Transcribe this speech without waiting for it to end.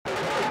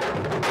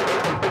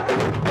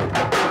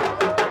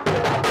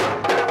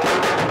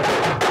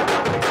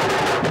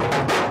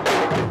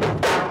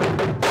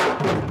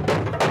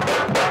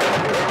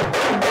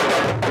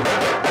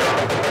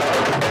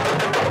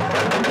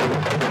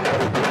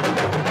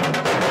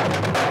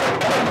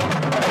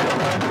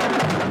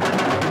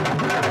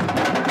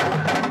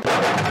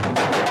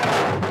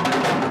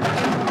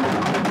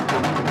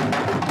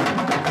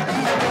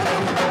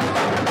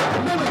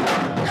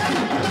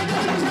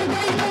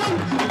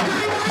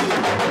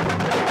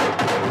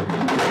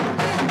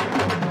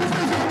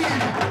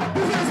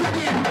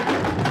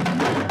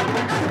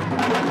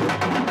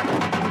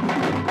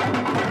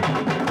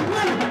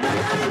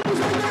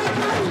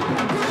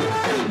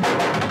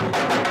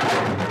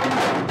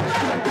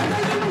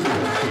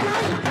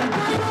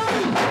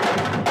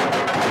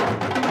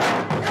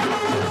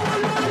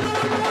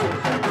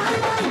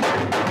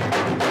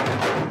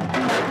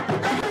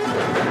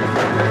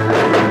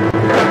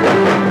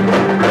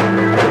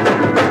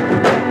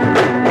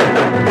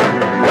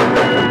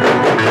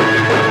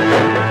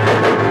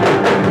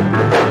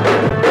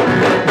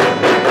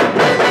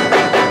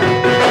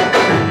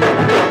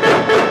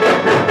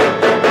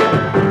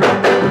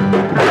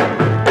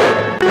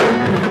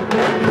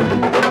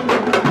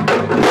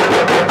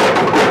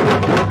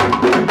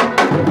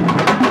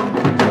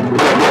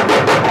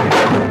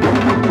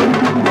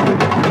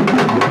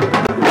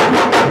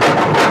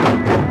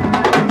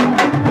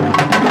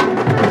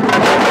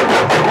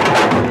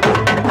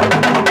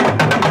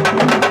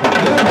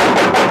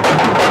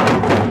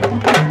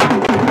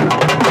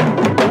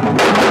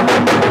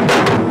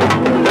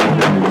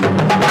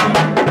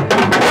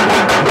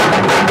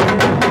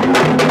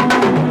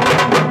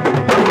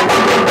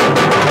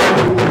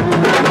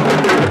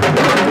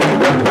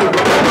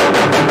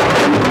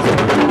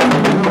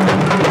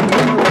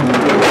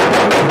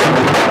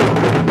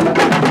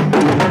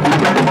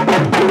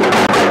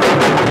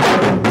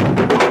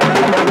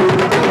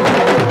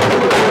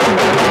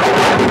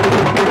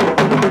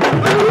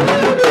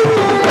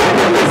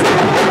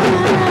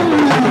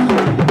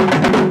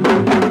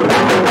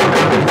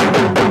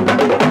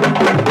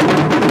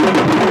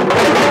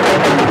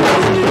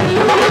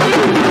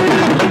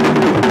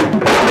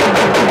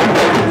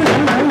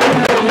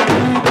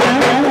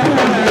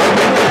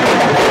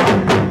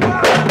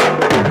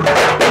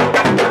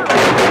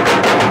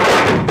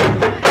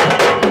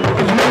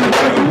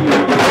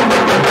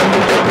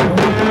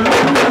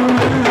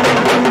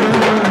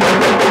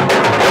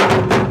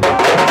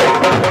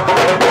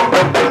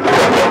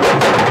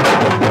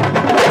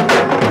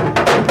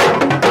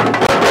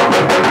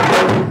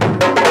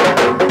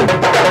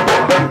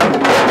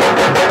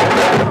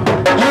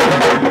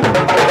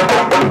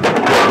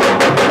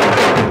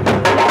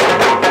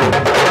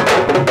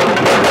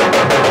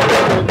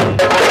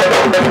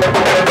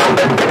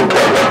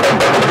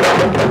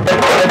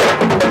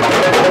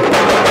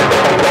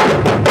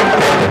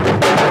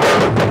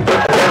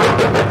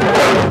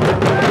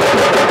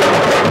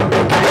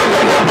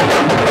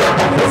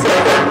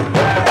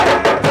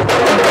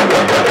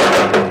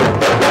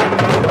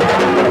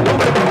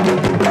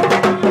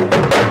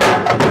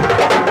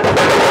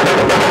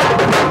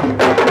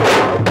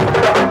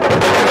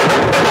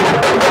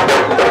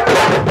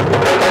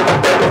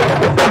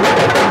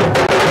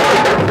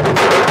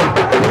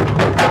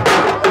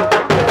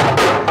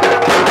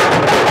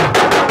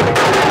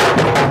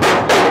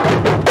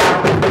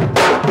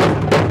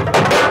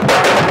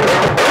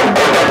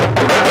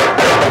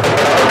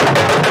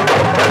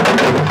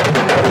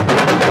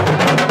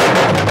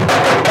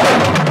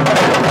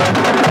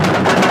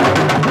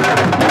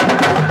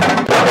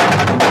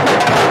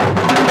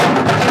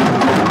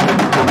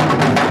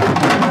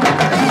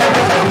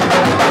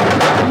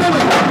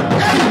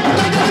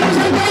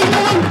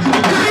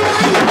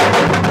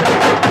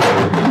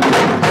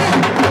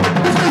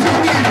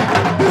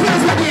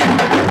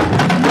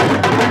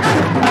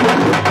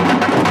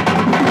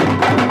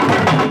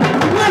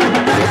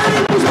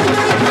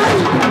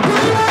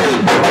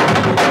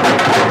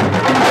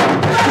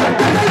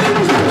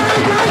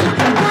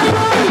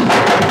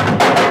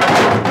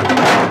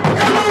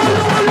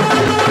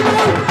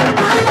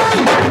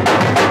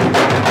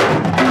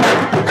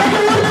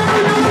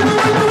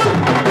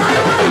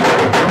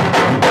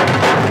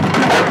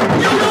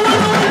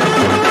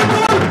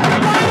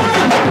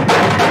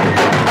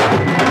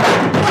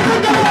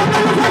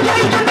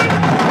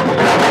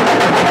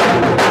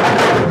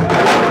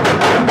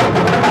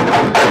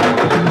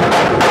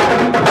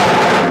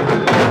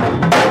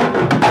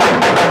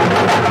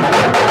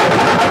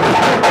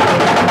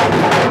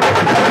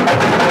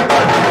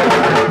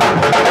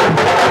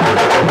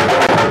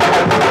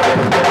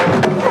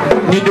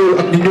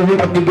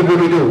ak ñu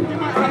bëggoon a ñëw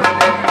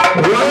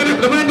waaye nag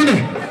dama leen di ne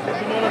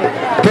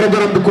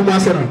programme bi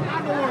commencé na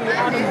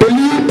te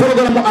lii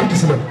programme mu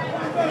artiste la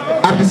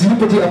artiste yi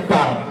petit ak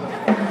part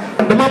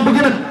dama bëgg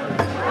nag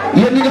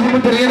yéen ñi nga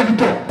xamante ne yéen a fi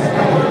toog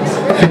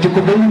fecc ko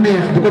ba mu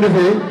neex bu ko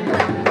defee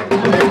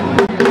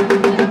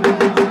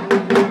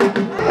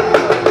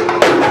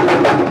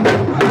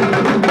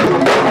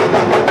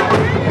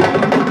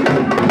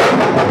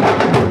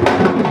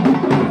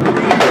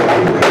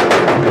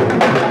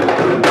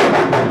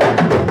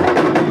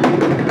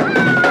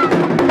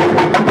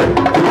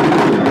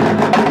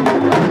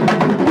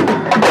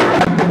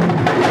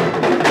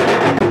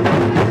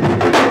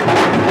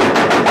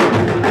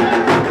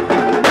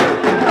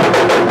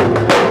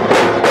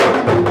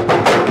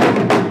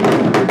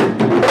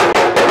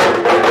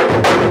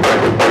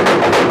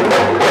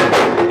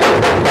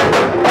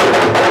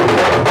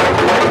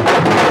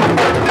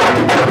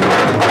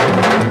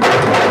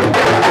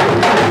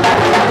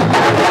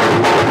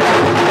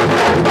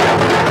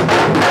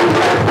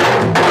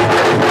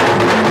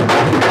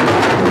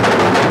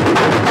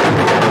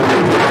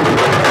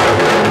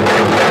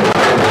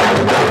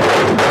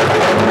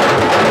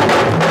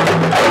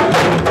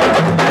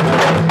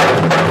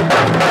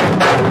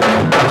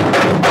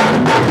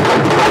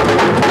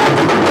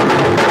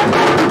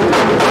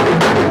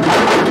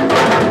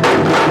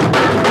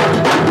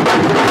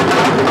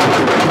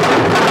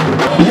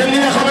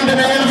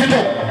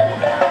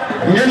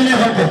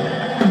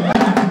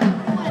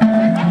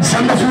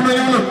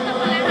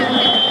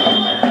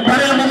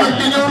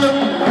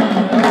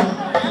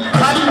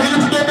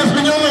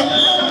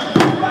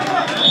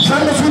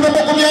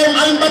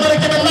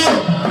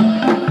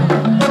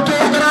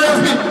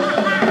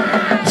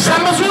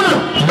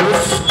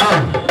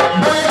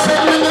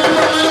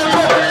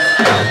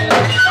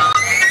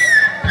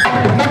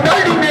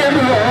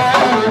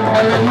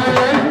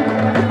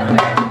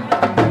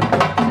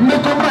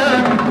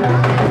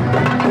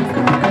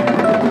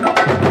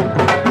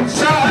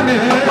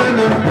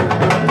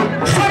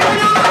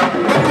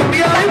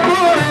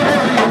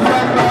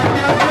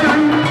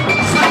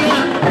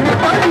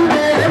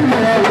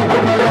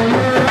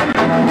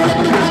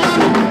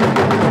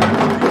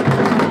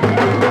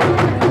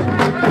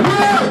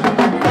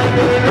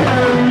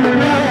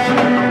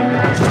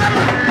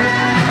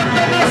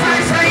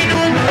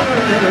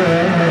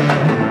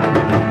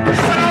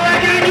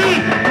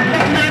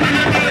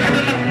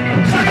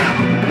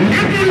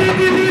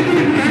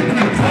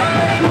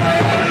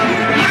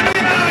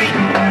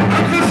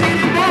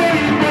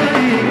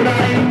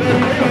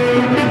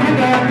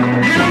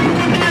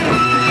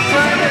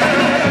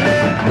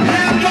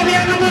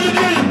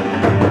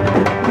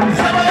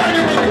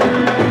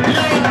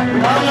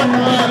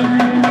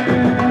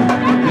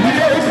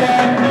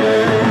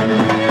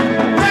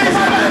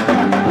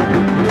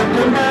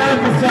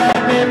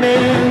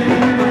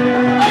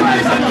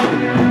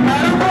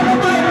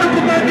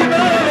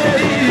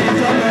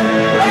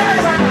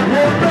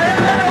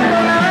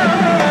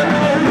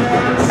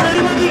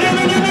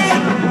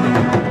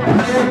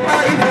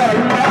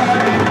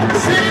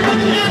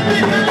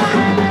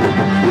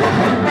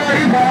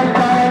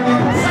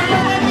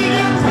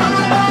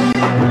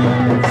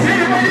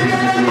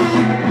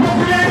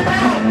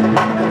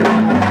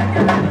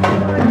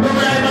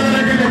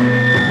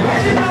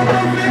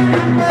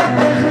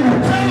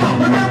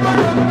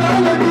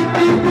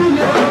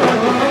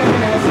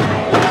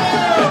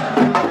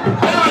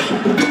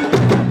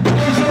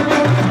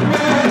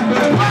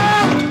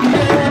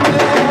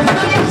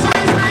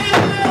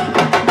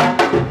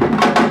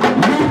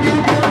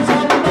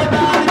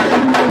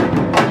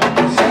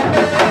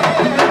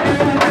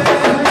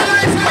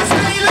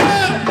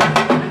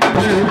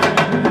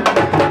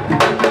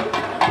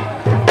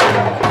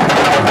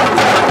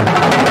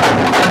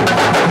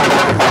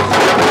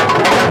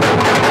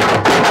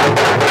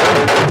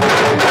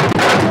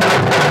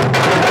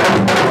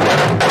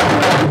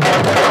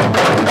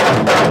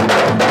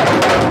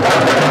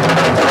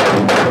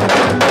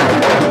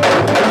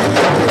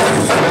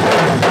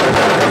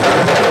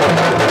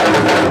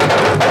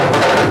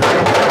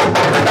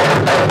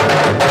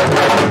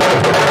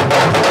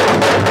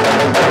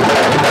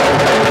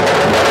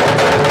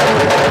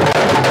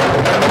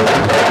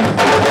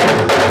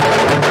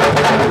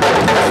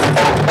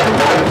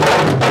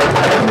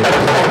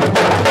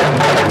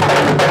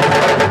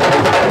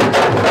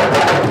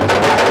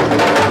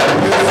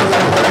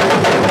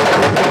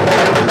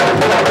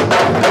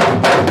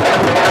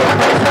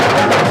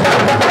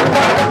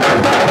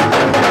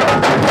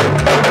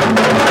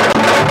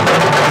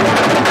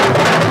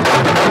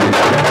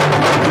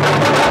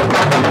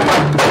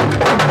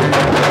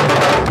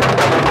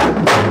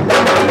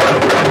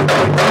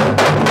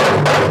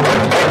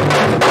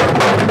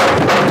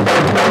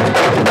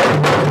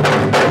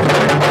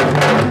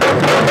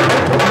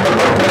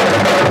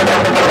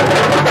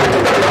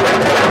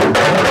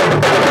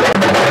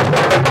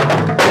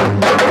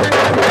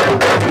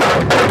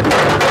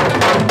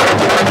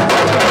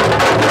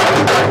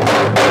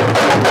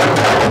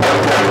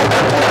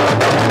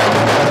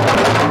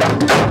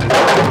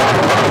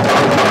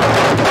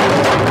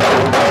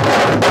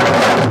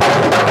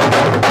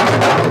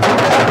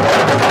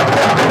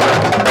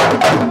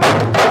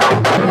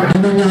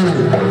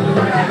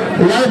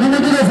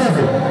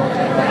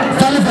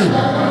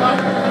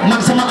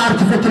sama aar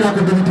ci fekk laa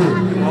ko gën a téye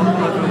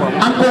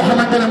am koo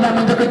xamante ne moom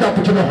ma njëkk a jàpp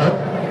ci loxo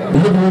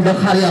lépp lu da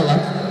xaar yàlla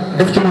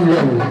def ci man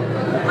loolu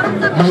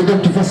may dem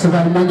ci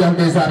festival mondial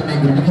des arts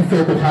nègres di ci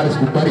feeku xaalis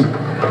bu bari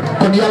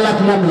kon yàlla ak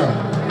moom la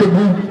te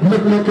bu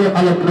lépp nekkee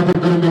alal na ko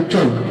gën a nekk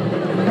cooy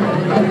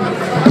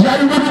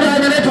yaayu Modou Ndiaye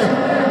nga lay toog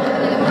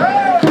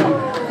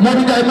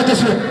Modou Ndiaye ma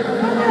des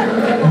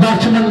baax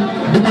ci man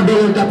di ma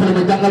dooleel jàppale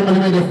ma jàngal ma li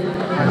may def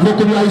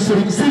mbokkum yaayu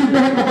Serigne Serigne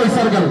dafa ma koy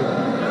sargal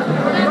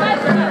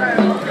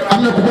am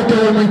na ku ko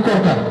teewal muy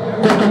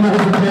Korka moo ko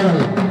fi teewal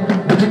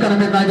bu ci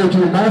kanamee naa ñëw ci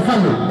moom maa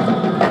fàll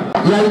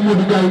yaayu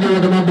Modou Ndiaye ñëw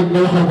dama bëgg nga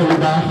waxal ko lu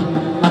baax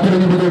après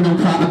ñu bëgg ñoom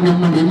Faa ak ñoom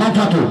man yi maa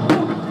faatu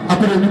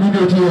après ñu ngi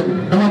ñëw ci yéen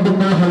dama bëgg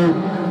nga waxal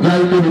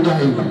yaayu Modou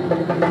Ndiaye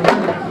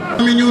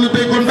mi ñëw na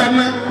tey kontaan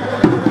na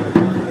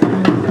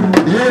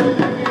yéen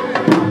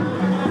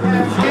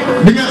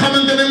bi nga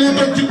xamante ne moo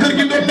toog ci kër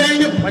gi doon day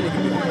ñëpp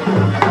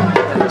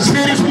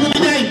Serigne Modou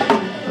Ndiaye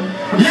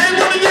yaay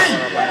Modou Ndiaye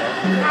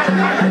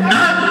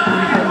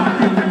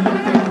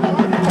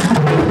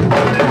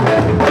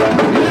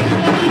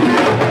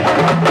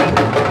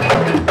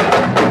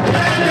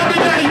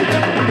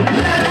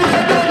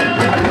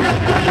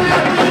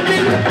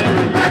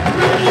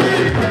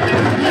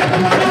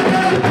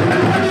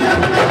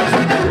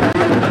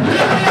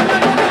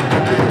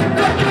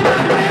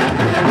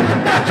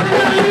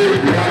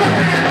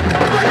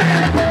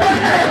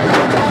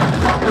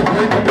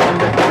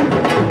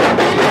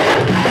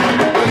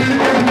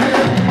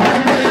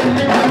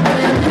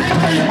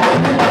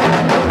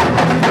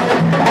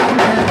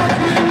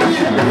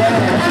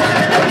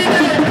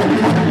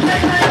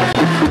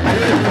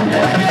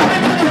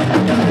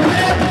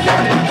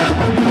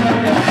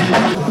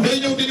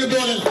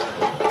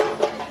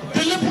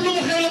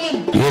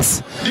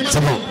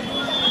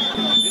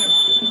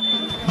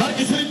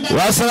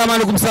waaw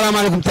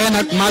salaamaaleykum tey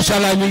nag macha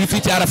allah ñu ngi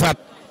fii ci Arafat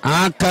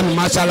kan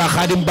macha allah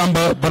Khadim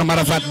Bamba borom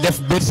Arafat def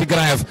Bercy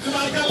Grand Yoff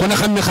ku ne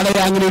xam ne xale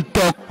yaa ngi ni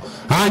toog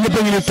ñëpp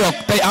a ngi ni toog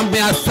tey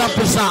ambiance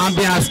 100%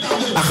 ambiance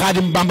ak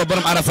Khadim Bamba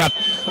borom Arafat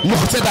ñu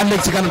seetaan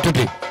léegi ci kanam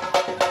tuuti.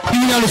 fi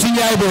ñu ñëw suñu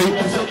yaay booy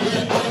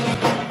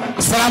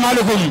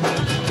salaamaaleykum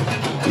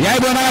yaay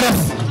booy na nga def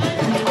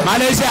maa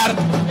lay ziar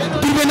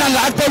tur bi nan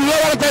la ak tey loo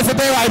war a tey sa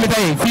teewaay bi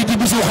tey fii ci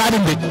bisu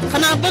Khadim bi.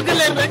 xanaa bëgg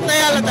leen rek te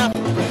yàlla tax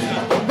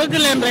bëgg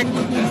leen rek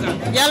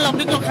yàlla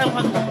di ko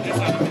xam-xam.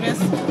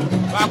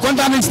 waaw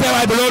kontaan nañ ci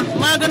teewaay bi lool.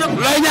 maa gën a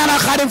looy ñaanal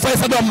Khadim Faye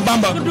sa doom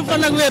Bamba. gudd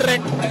fan ak wér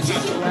rek.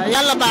 waaw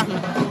yàlla baax na.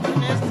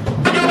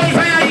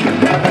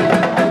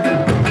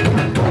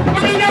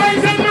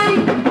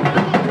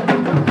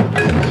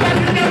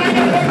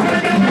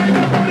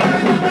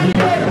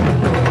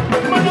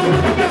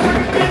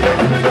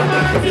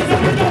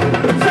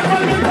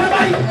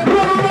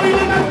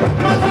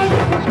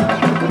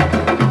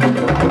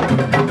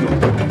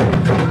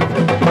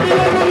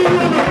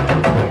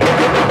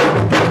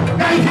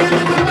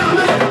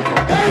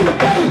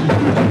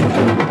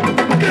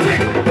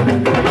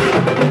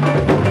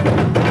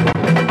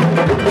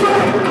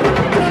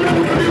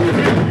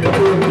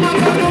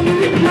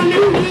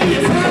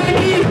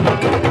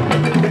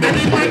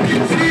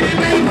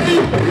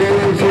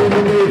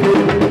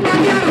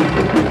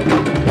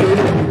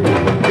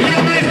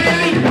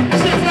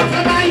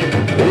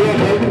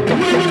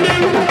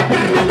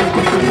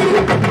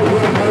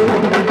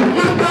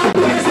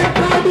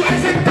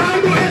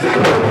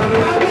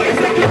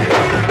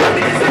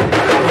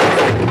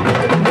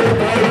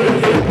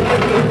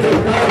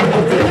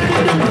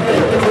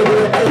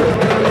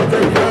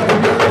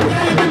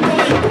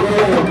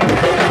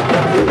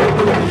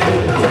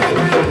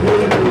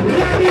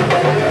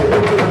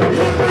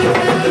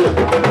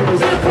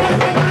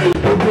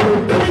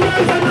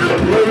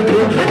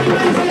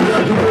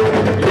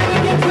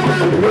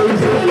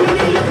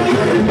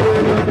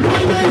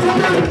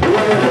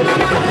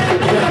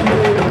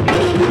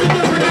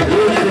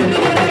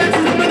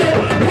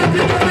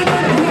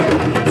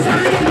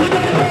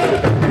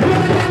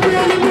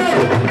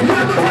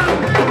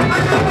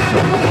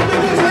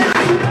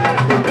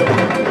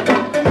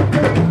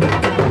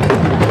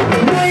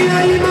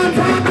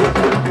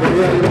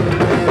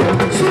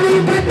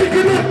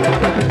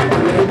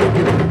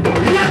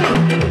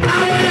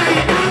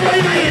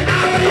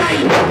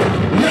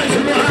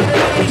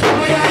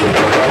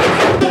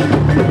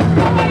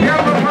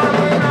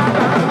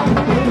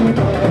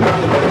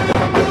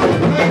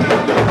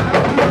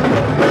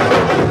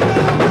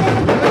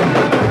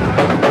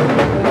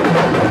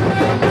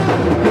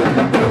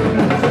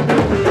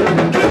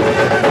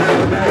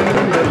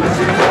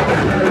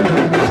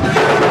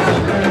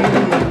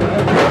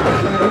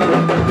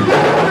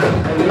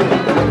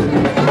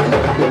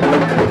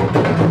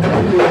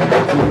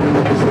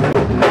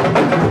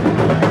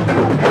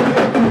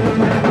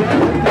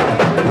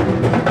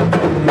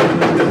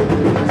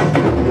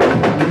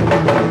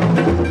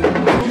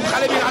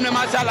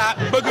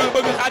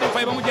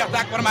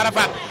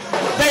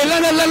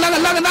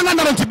 lan nga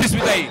naroon ci bis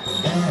bi tey.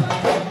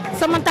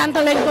 sama tante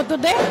lañ ko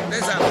tuddee.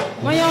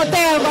 ma ñëw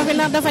teewal ko fi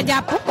ndax dafa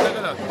jàpp.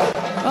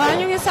 waaw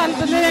ñu ngi sant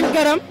di leen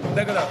gërëm.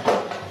 dëgg la.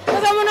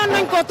 parce que mënoon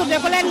nañ koo tuddee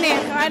ku leen neex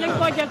waaye dañ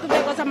koo jël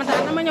tuddee ko sama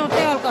taal dama ñëw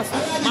teewal ko fi.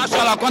 macha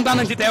allah kontaan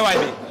nañ ci teewaay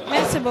bi.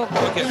 merci beaucoup.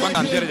 ok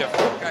kontaan jërëjëf.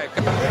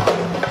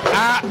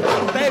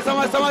 tey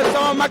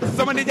sama mag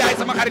sama nijaay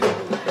sama xarit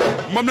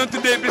moom lañ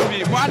tuddee bis bi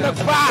mu ànd ak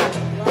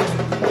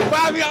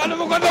Faa bi nga xam ne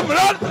ma ko namm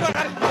lool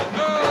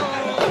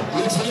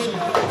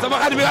sama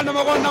xarit bi nga xam ne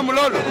ma ko namm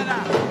lool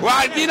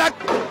waaw kii nag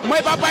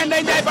mooy papaay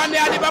Ndeye Ndiaye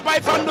Bandiya di papaay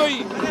Fando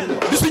yi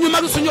di suñu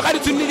mag suñu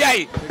xarit suñu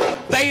nijaay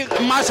tey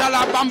macha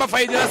allah Bamba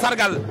Faye dina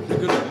sargal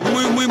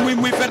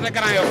muy ferte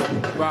Grand Yoff.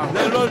 waaw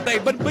mais loolu tey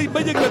ba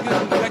jëg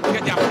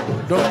nga jàpp.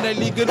 donc ne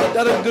lii gën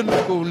dara gën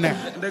ko neex.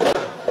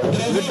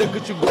 nga dëkk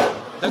ci gox.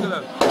 dëgg la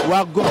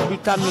waa gox bi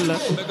tànn la.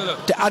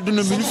 te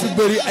àdduna bi ñu fi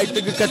bëri ay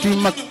tëggkat yu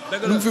mag.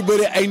 ñu fi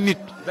bëri ay nit.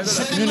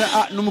 ñu ne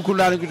ah nu mu ko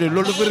daan tuddee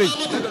loolu dafa rëy.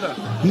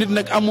 nit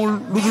nag amul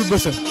lu dul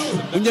bësa.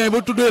 bu ñëwee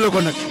ba tuddee la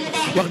ko nag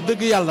wax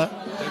dëgg yàlla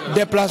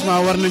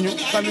déplacement war nañu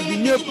famille bi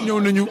ñëpp ñëw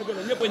nañu.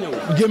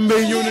 Jëmbe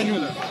ñëw nañu.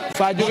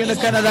 Faa jóge na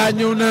Canada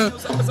ñëw na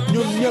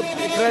ñoom ñëpp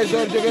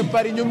Trésor jóge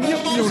Paris ñoom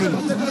ñëpp ñëw nañu.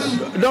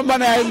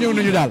 Dombanaay ñëw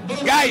nañu daal.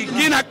 gars yi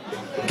kii nag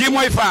kii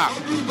mooy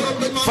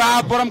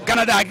Faa borom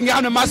Canada ki nga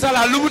xam ne macha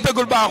allah lu mu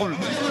tëggul baaxul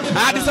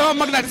di sama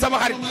mag nag di sama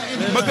xarit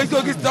ma gëj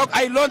koo gis toog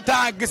ay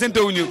longtemps gisante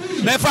wuñu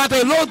mais Faa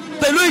tey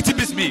looy ci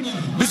bis bi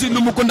bisu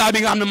Numu Kunda bi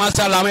nga xam ne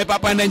macha allah mooy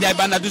papa Ndeye Ndiaye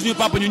Bandiya di suñu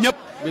papa ñu ñëpp.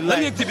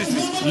 lan yëg ci bis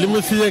bi. li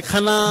ma si yëg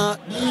xanaa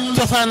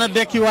cosaan a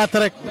dekkiwaat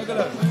rek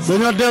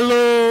dañoo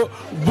delloo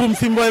buum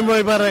si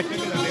mboy ba rek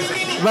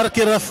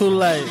barki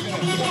Rasulullah.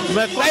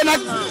 mais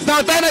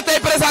tey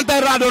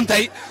présentateur laa doon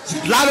tey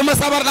laaluma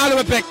sabar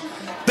laaluma pek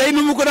tey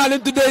Numu Kunda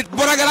leen tuddee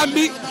programme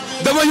bi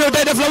dama ñëw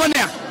tey def la ma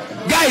neex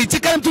gars yi ci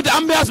kanam tuuti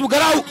ambiance bu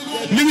garaaw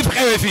ñu ngi fi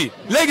xewee fii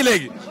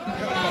léegi.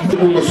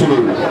 dugg nga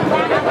sunul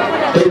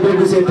tey boo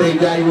gisee tey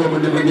gars yi woo ma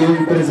ne ma ñëw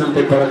présenté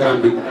programme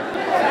bi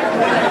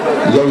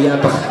yow yaa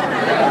tax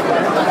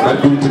man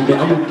duutin bi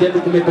amul kenn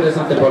ku may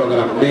présenté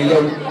programme mais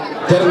yow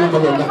tere na ma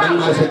loolu ndax man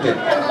maa respecté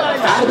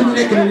aar bi ñu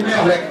nekk ni li may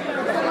wax rek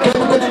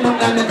kenn ku ne mën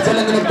naa nekk sa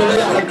la nga nekk doo la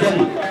yàqal kenn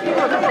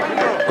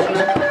kon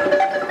nag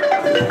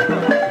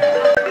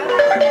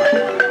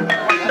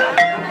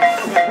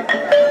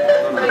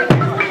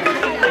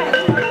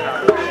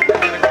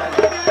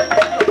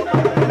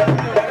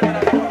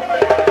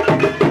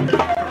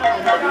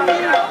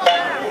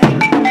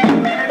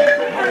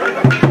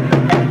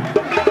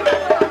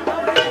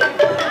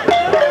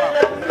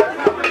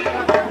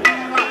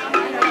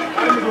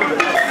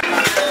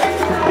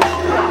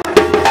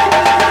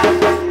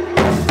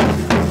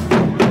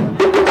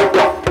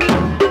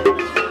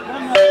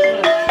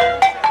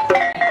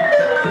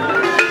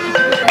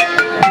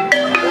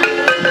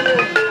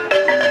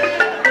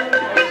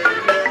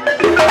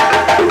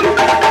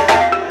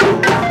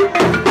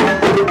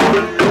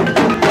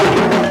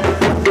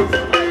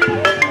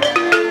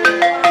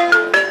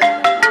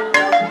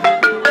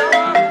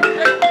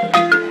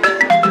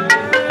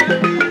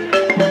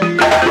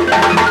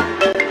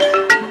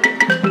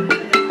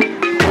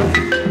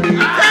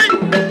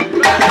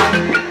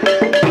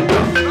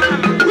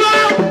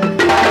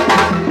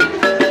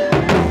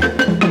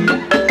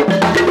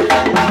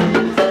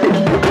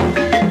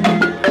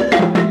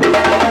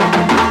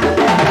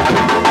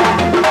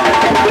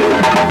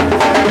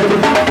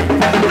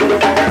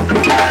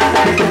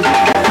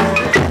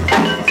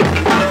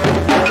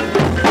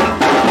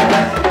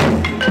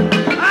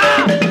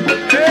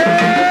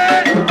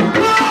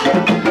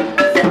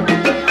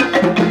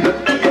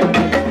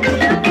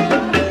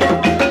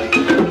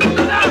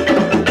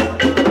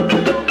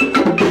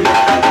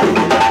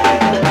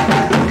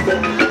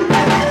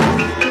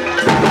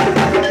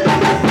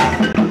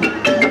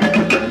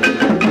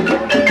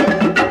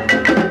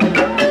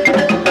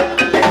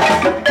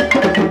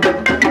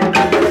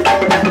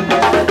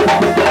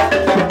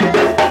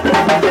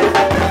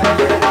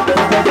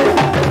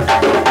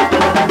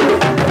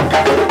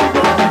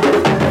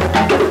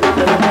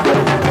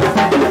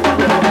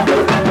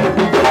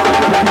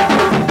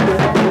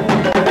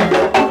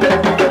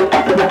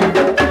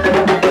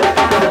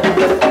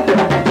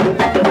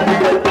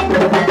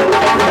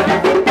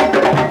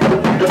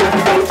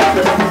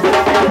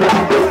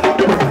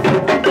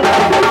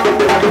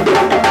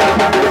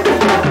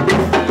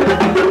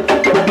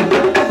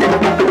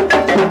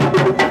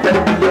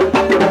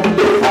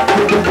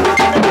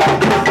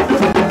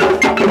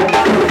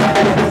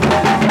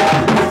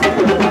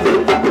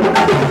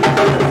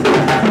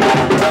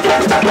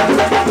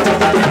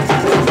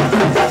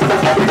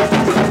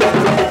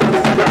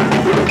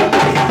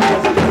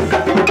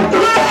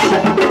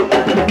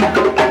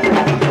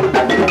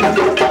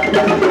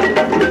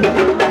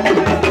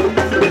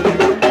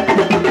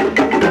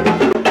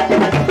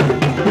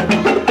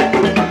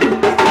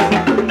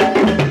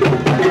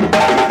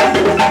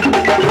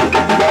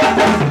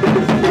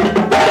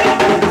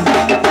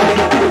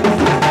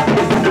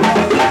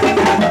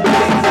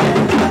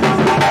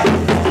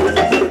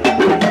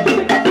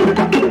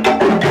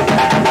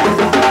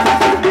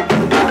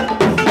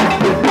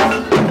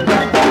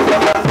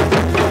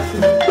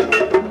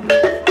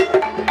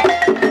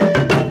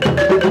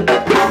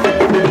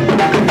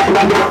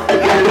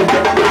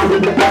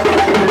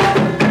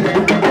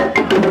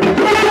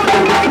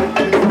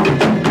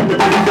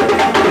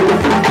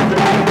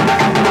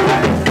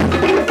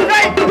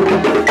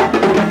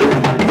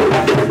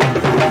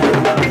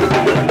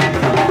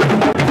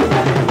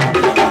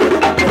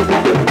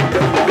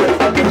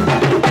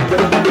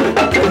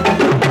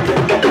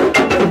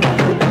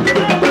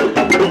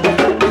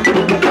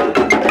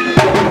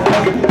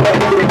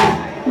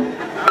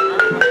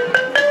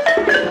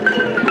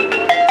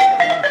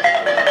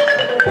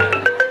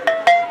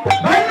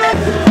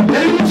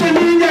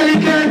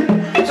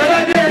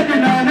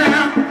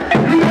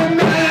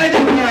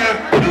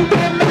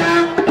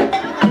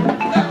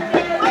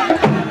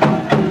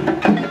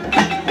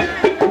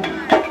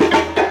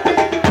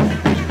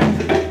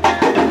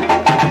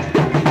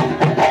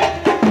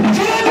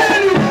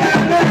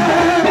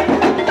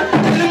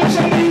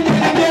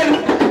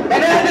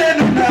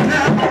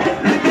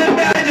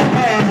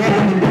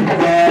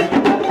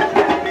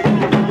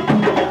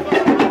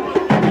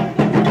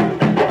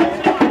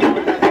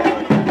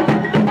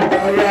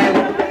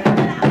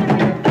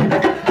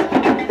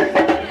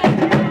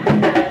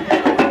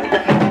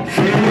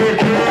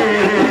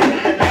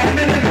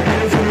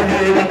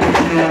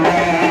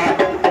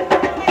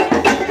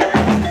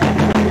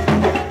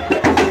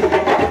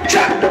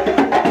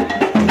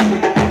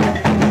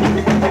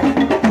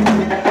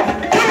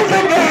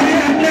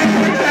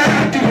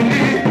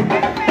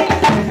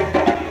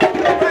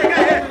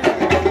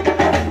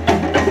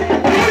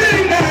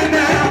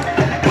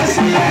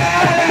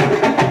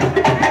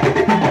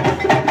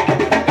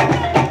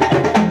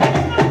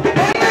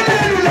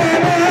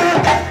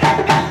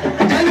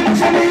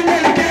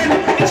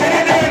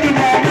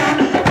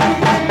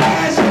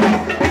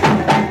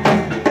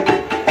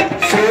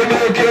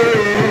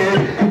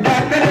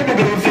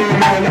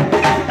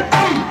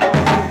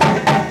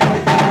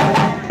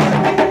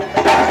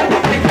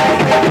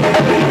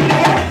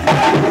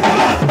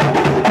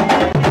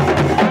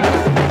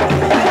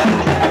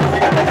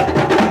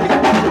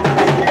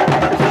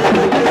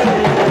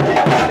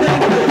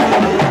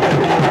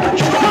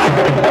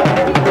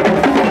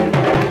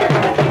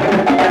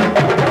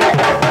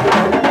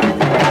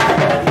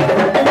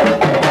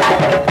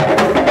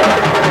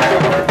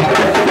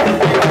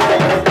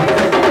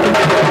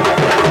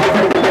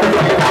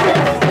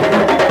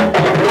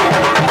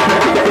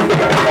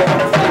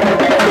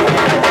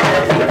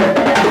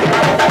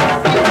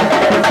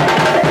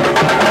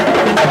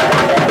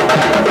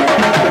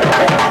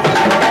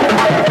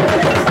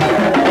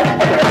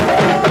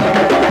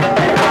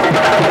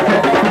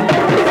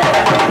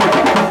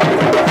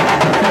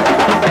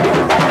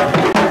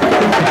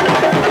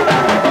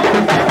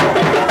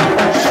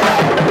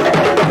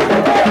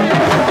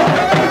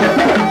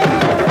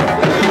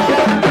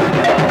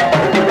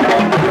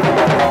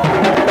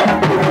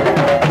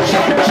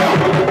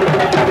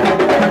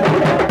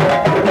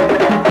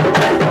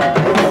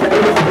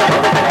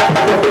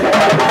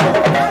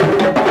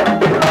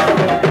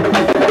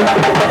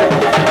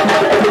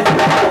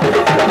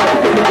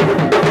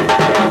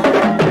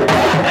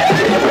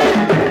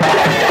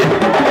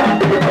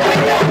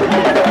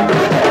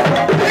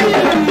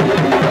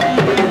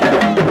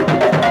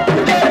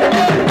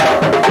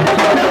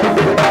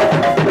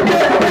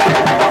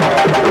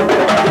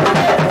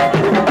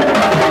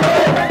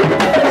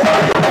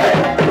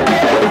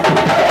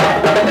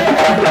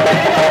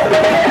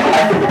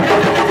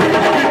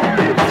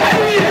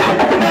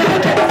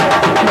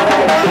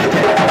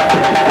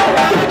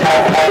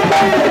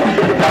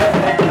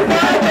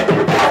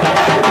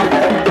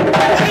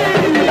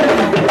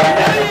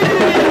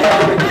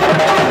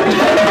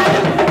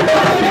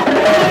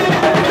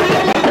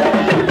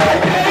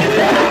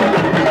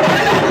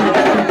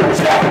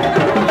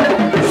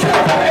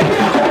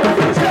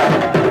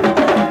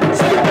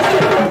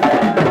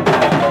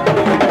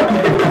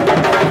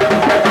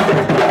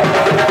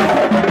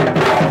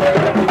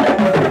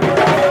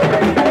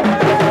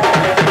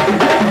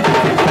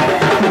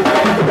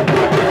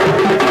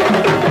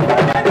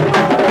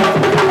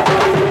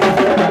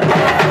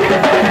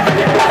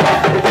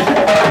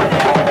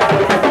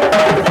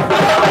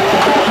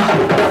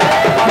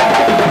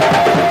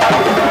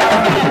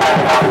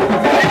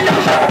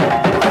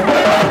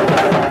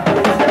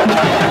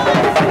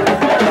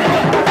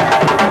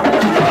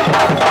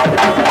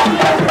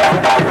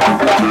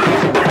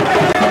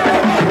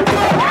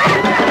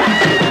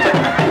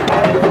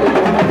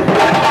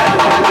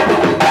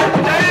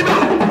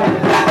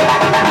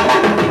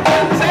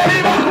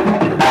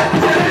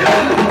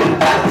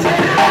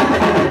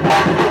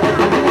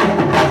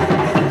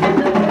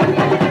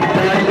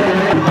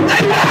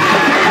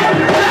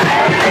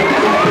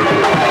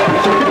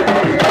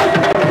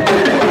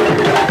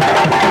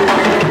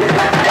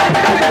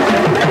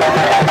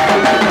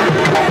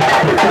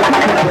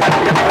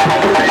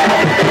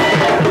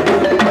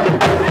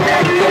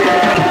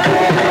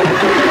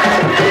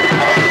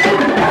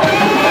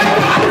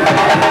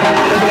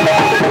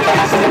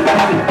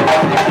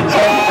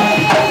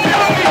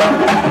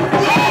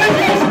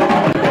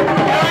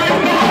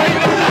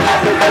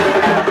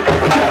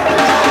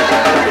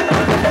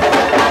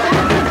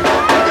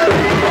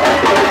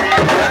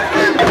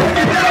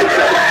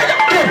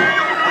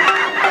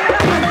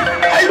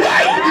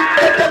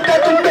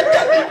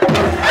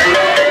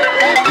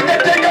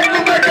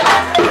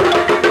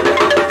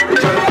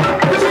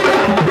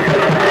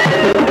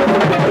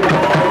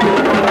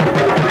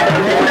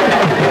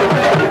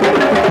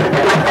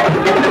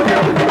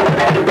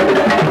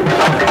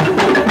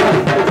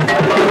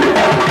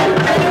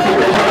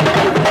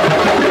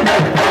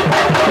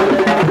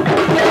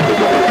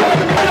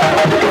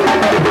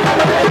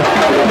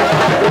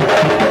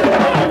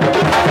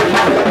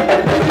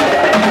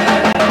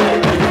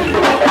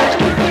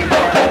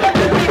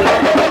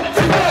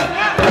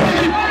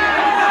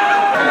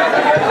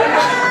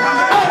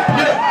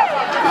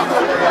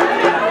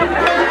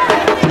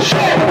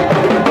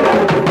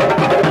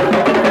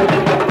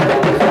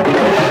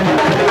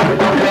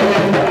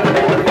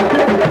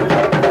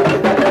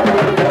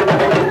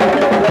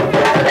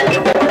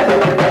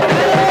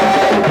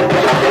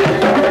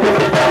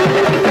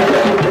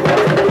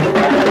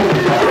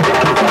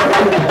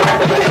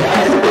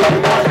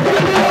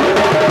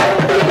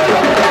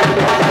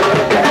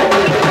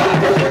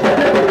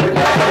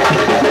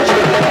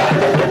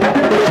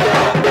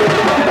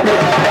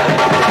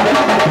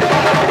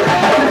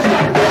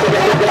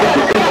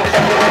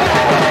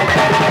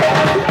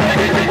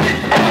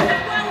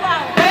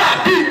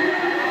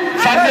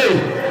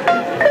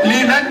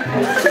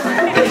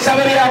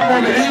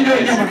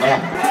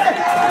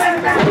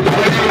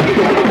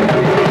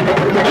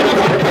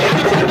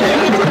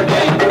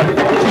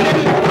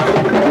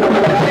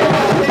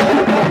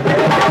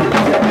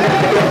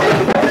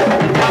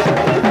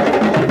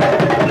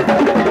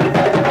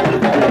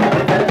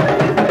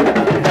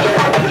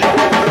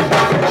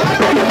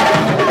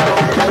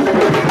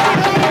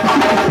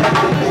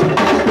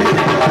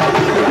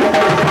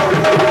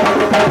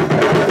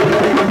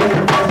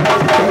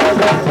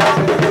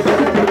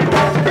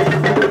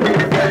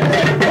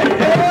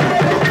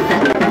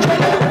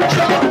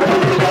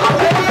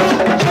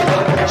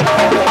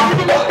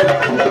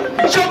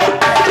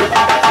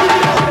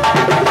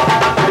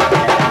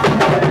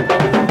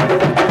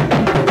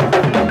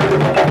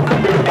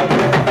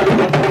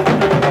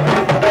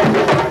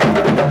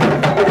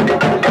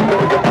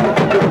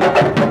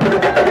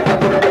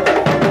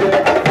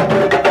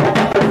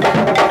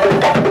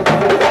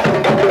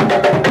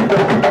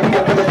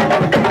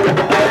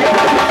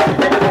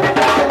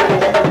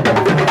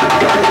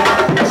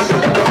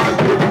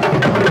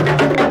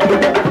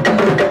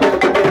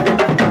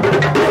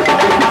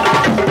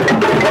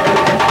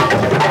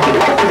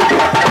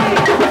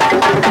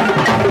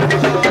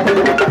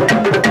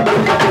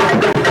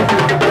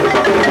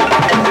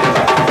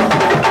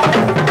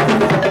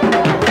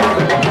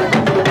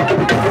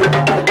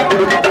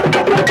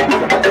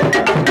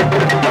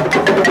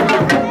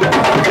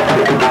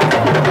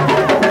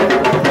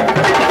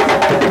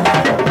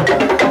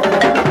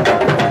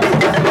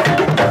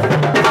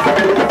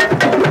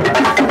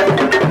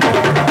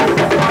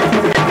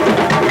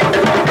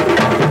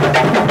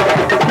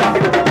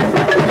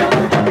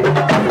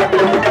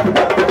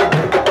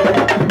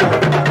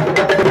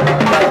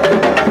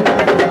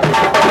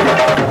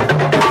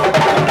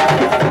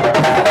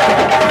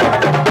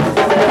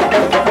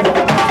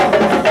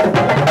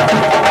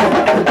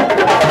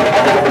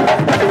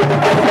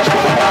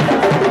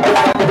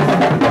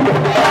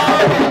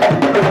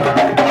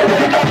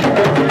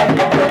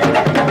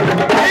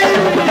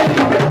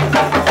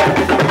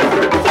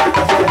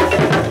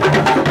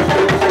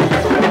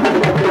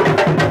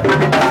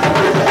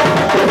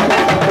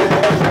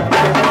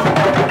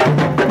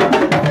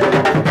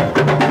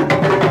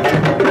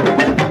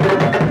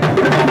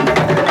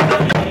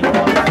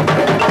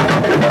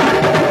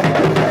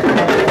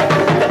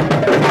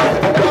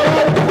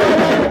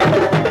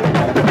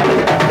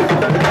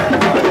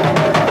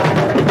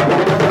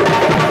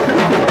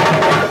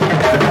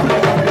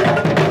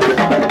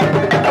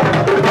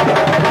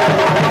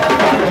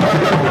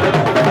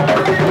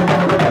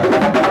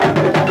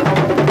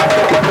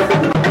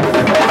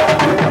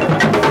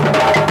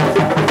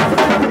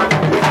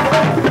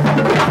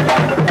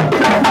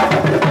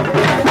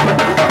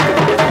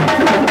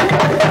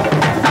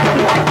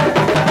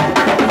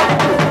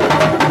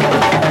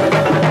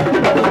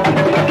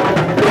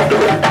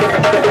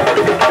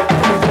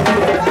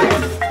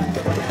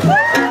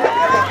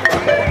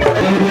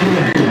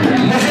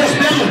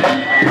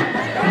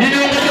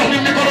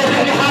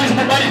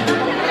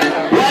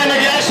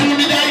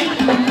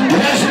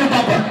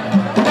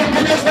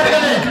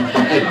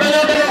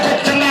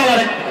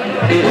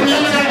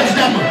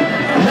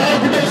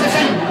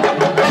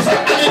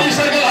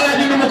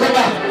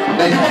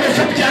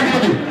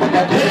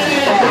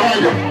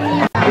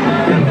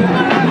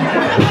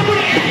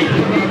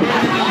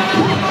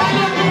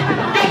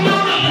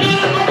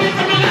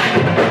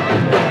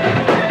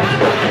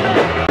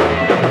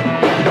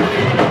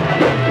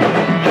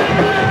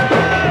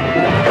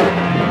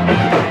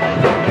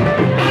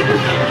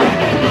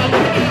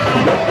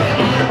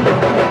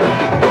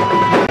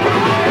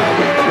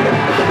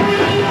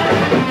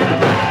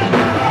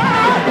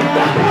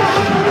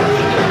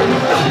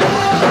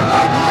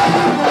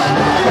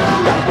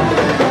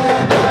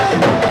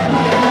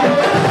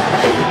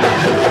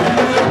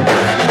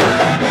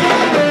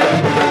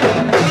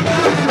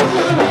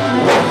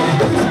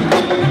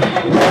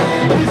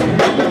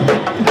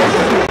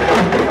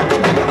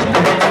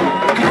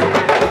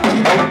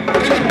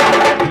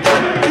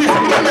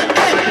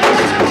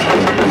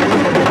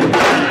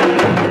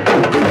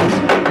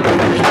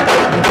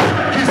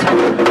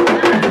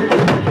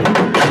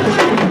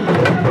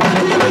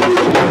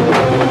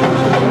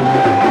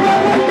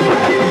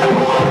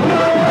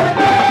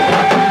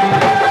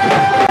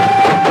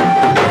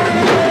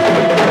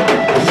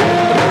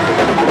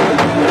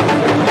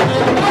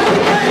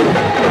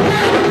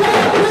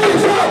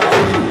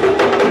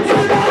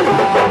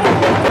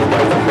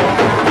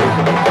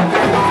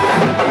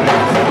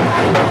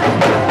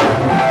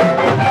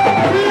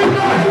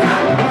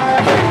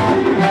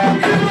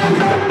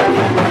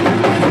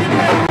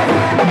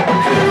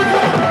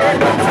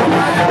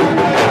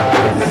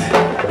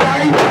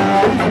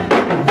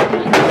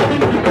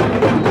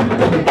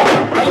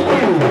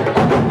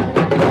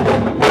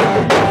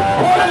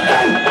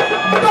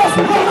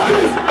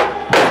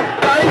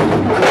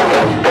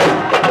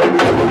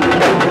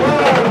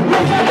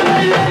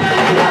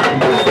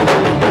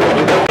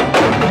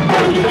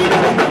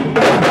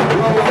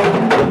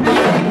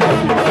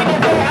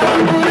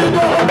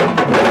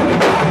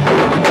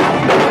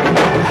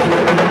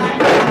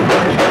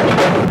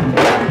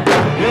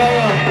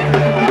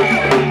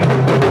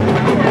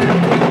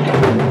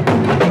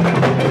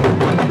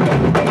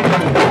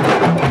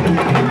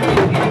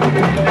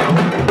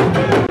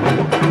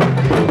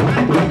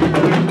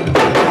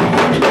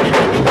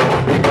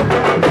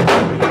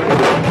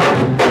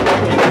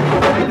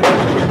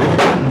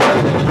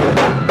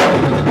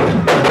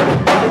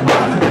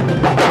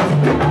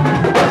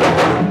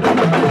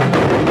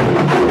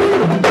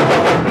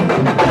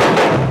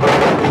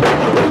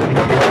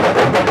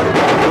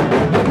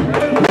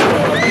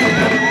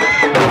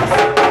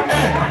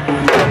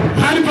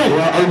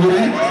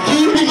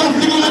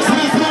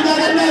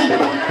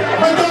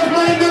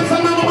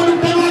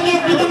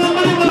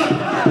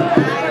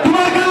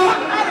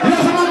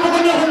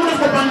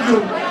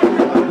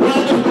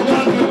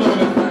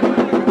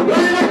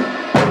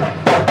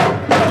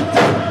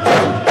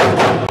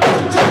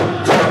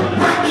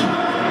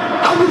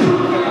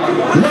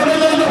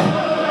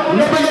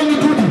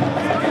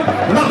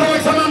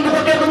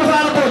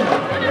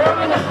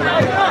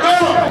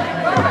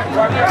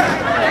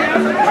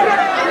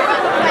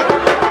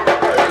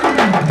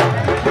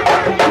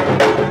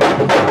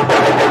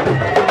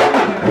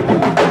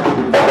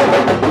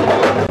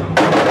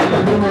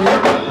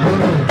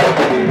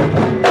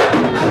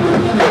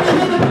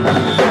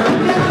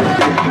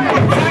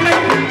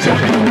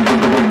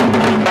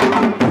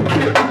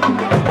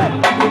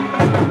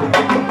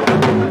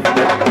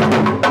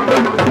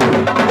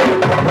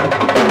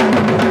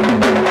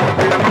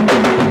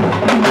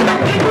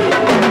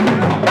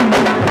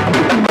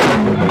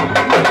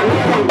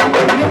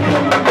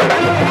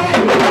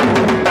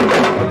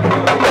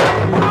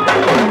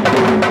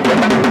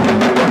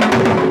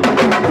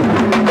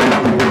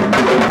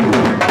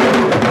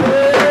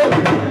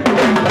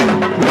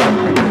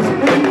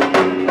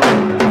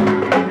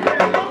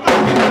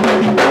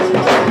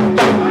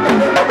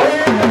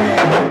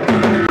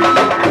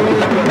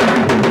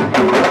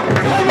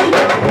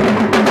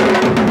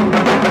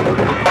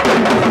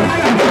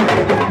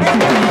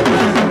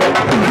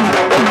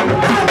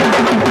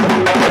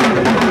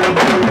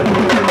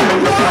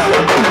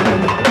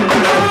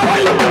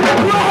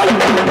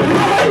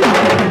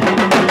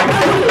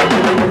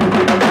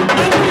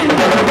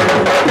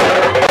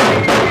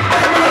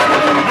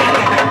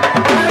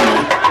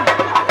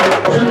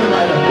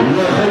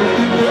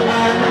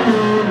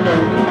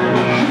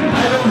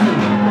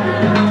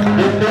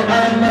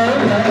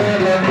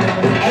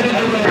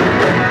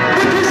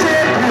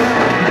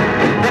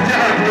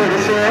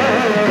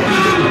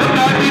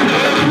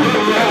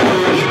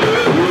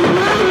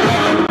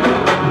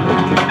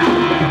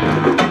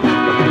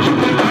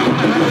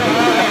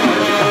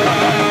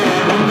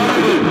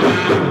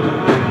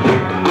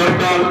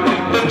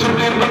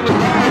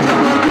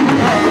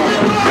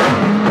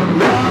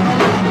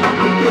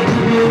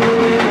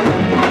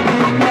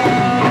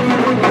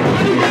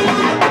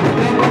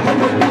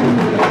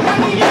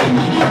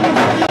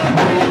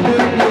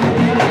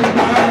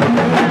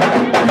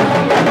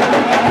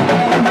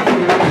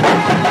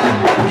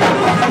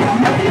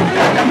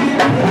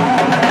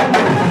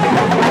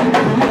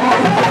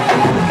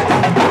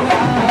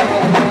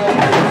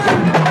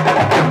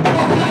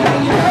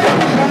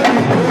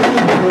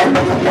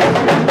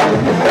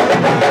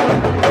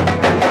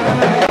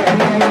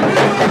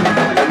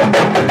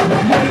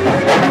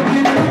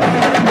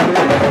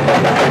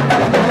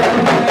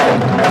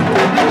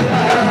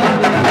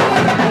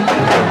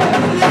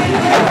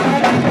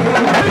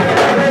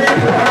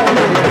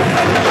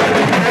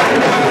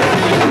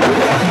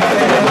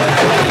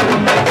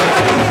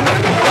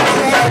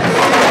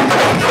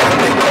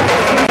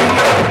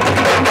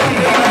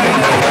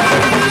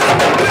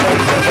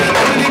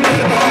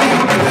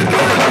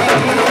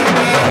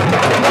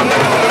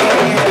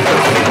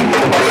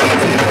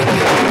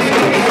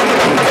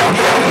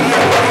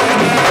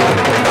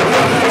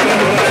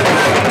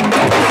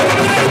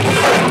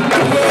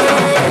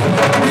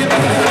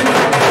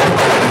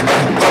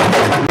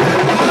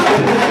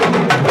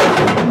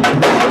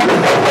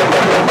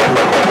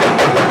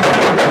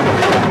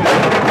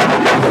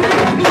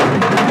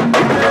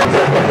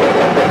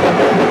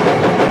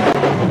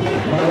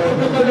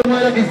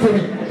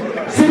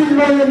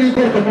nii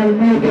kër ga moom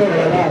moo doon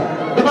waaw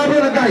damaa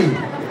doon a gars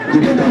yi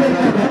ngeen di leen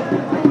kër ga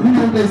ñu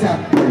ñëw ndeysaan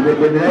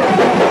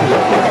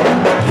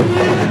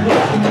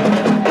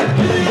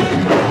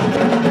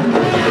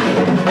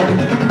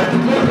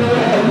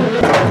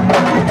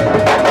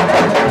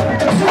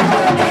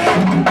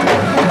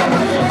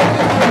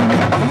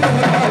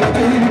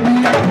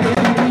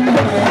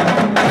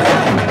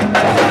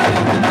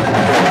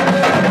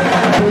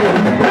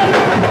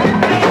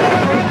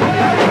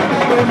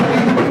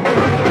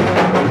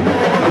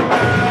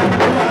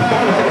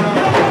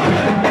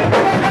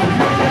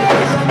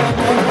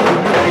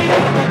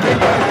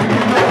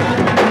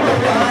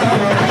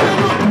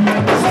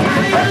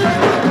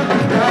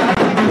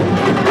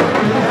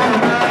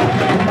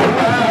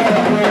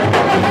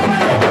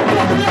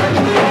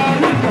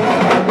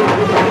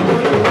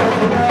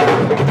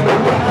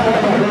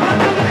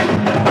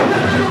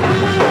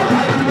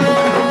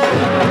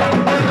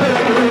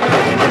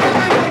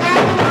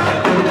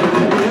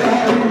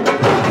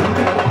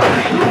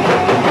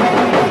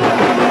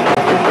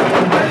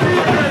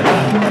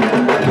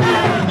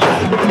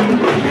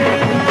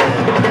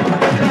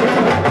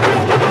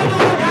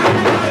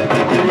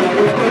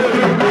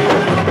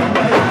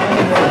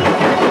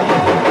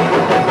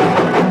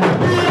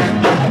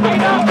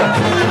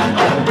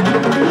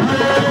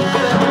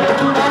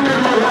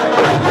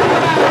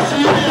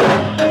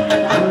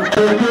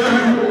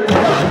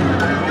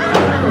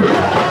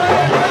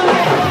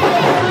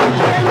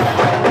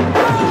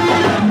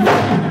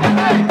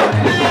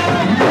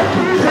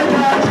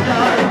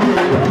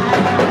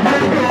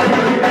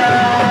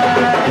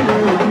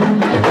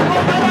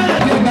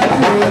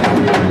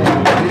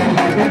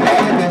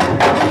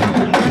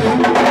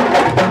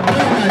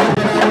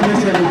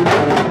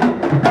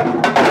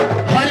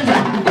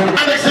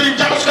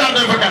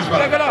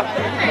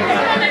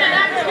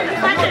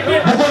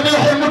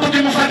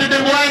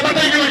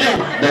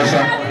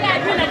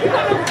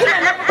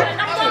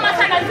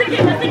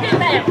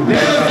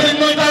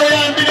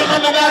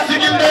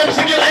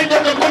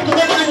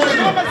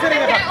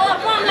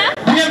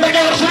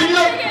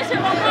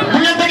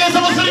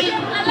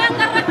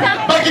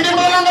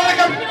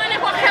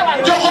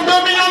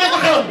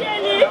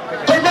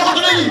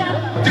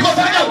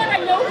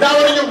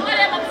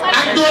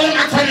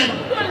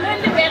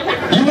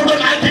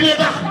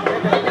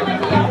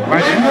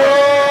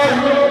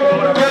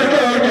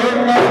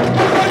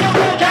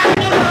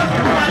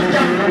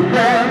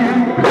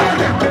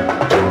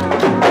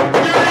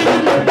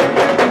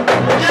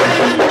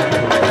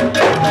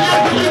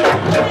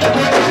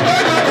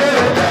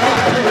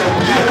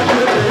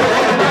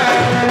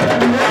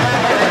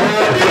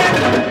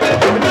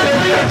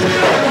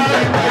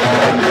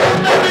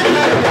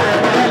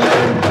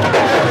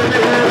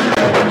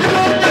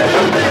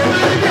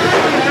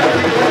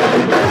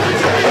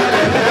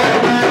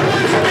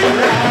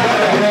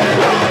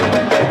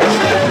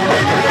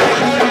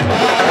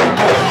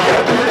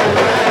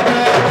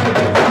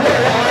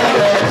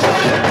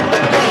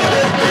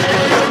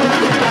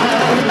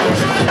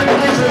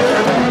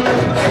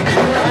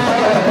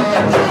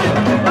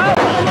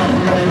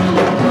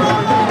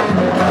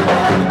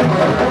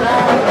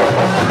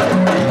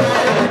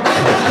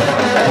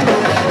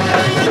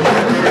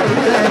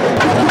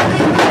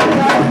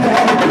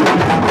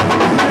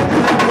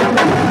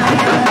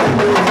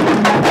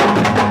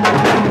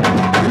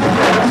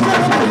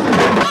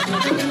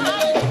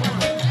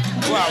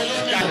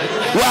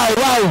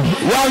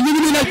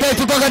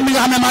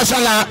macha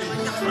allah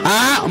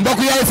mbokk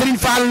yaay Serigne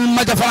Fall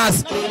Maja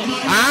France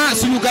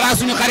suñu grand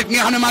suñu xarit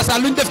nga xam ne macha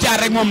allah luñ def caar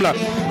rek moom la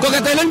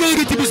kooku tey lan nga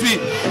yëg ci bis bi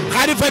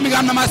Xaadim Fay mi nga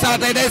xam ne macha allah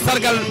tey day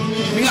sargal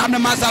mi nga xam ne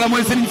macha allah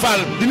mooy Serigne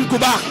Fall di nit ku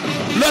baax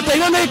loolu tey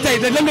lan nga yëg tey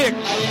lan nga yëg.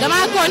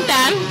 damaa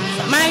kontaan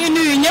maa ngi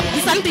nuyu ñëpp di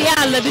sant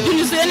yàlla di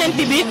julli si Yonent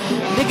bi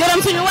di gërëm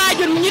suñu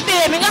waajur mi ñu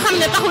téye mi nga xam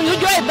ne taxul ñu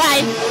jooy baay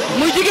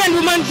muy jigéen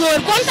bu mën góor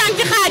kontaan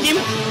ci Xaadim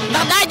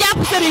ndax daa jàpp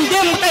Serigne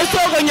démb tey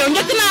soog a ñëw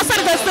njëkk naa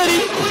sargal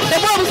Serigne te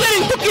boobu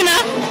Serigne tukki na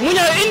mu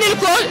ñëw indil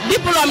ko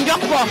diplôme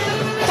jox ko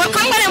kon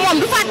xam nga ne moom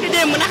du fàtte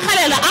démb ndax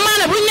xale la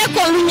amaana bu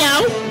nekkoon lu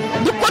ñaaw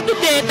du ko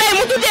tuddee tey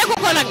mu tuddee ko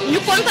nag ñu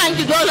kontaan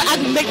ci loolu ak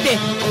mbégte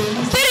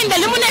Serigne de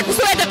li mu nekk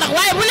Suède tax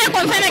waaye bu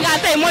nekkoon Sénégal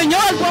tey mooy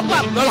ñëwal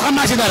boppam. loolu xam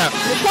naa ci dara.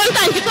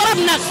 kontaan ci torop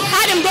nag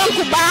Xaadim doon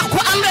ku baax ku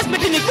am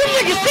respect ni ku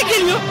ñu gis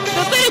sigil ñu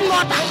te Serigne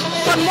moo tax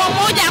kon moom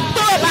moo jàpp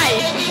too bàyyi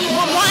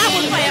moom moo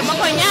amul fayam ma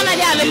koy ñaanal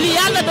yàlla lii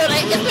yàlla doon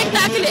ay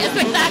spectacle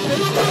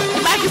ci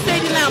barke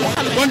Seydina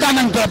Muhammad. kontaan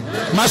nañ trop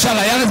macha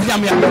allah yàlla si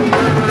jàmm yàlla.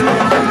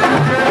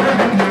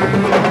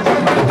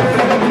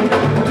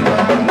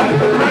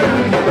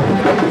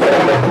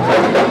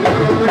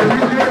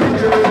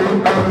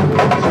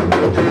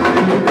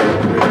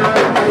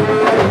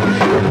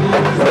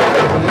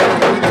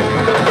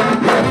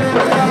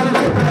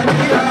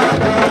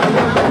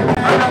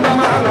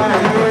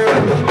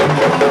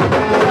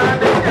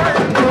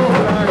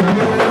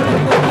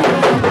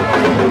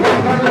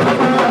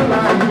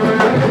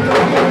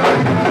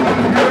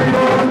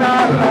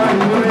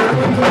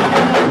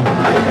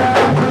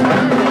 Thank you.